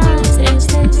of my taste.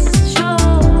 This show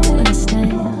when I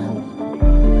stay.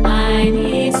 I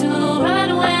need to run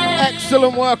away.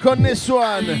 Excellent work on this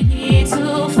one. Need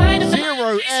to find a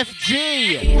Zero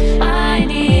FG. I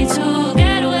need to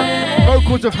get away.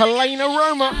 Vocals of Helena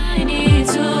Roma. I need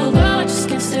to go. I just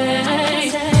can't stay.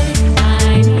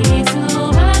 I need to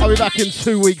run. I'll be back in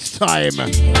 2 weeks' time.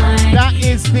 That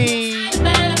is the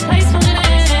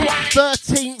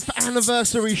 13th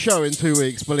anniversary show in 2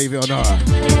 weeks, believe it or not.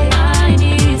 I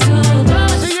need to go.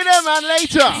 See you there, man,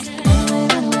 later.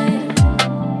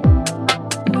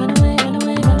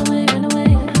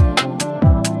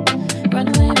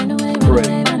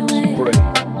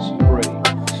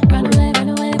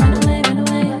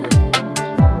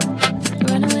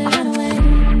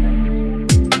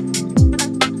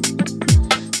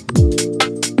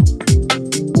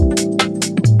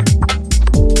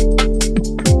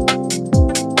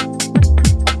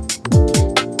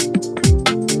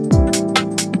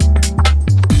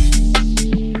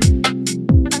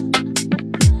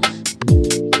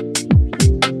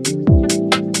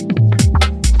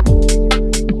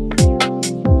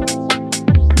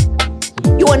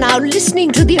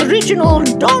 Listening to the original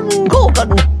Don Gorgon,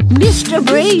 Mr.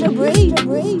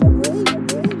 Brainz.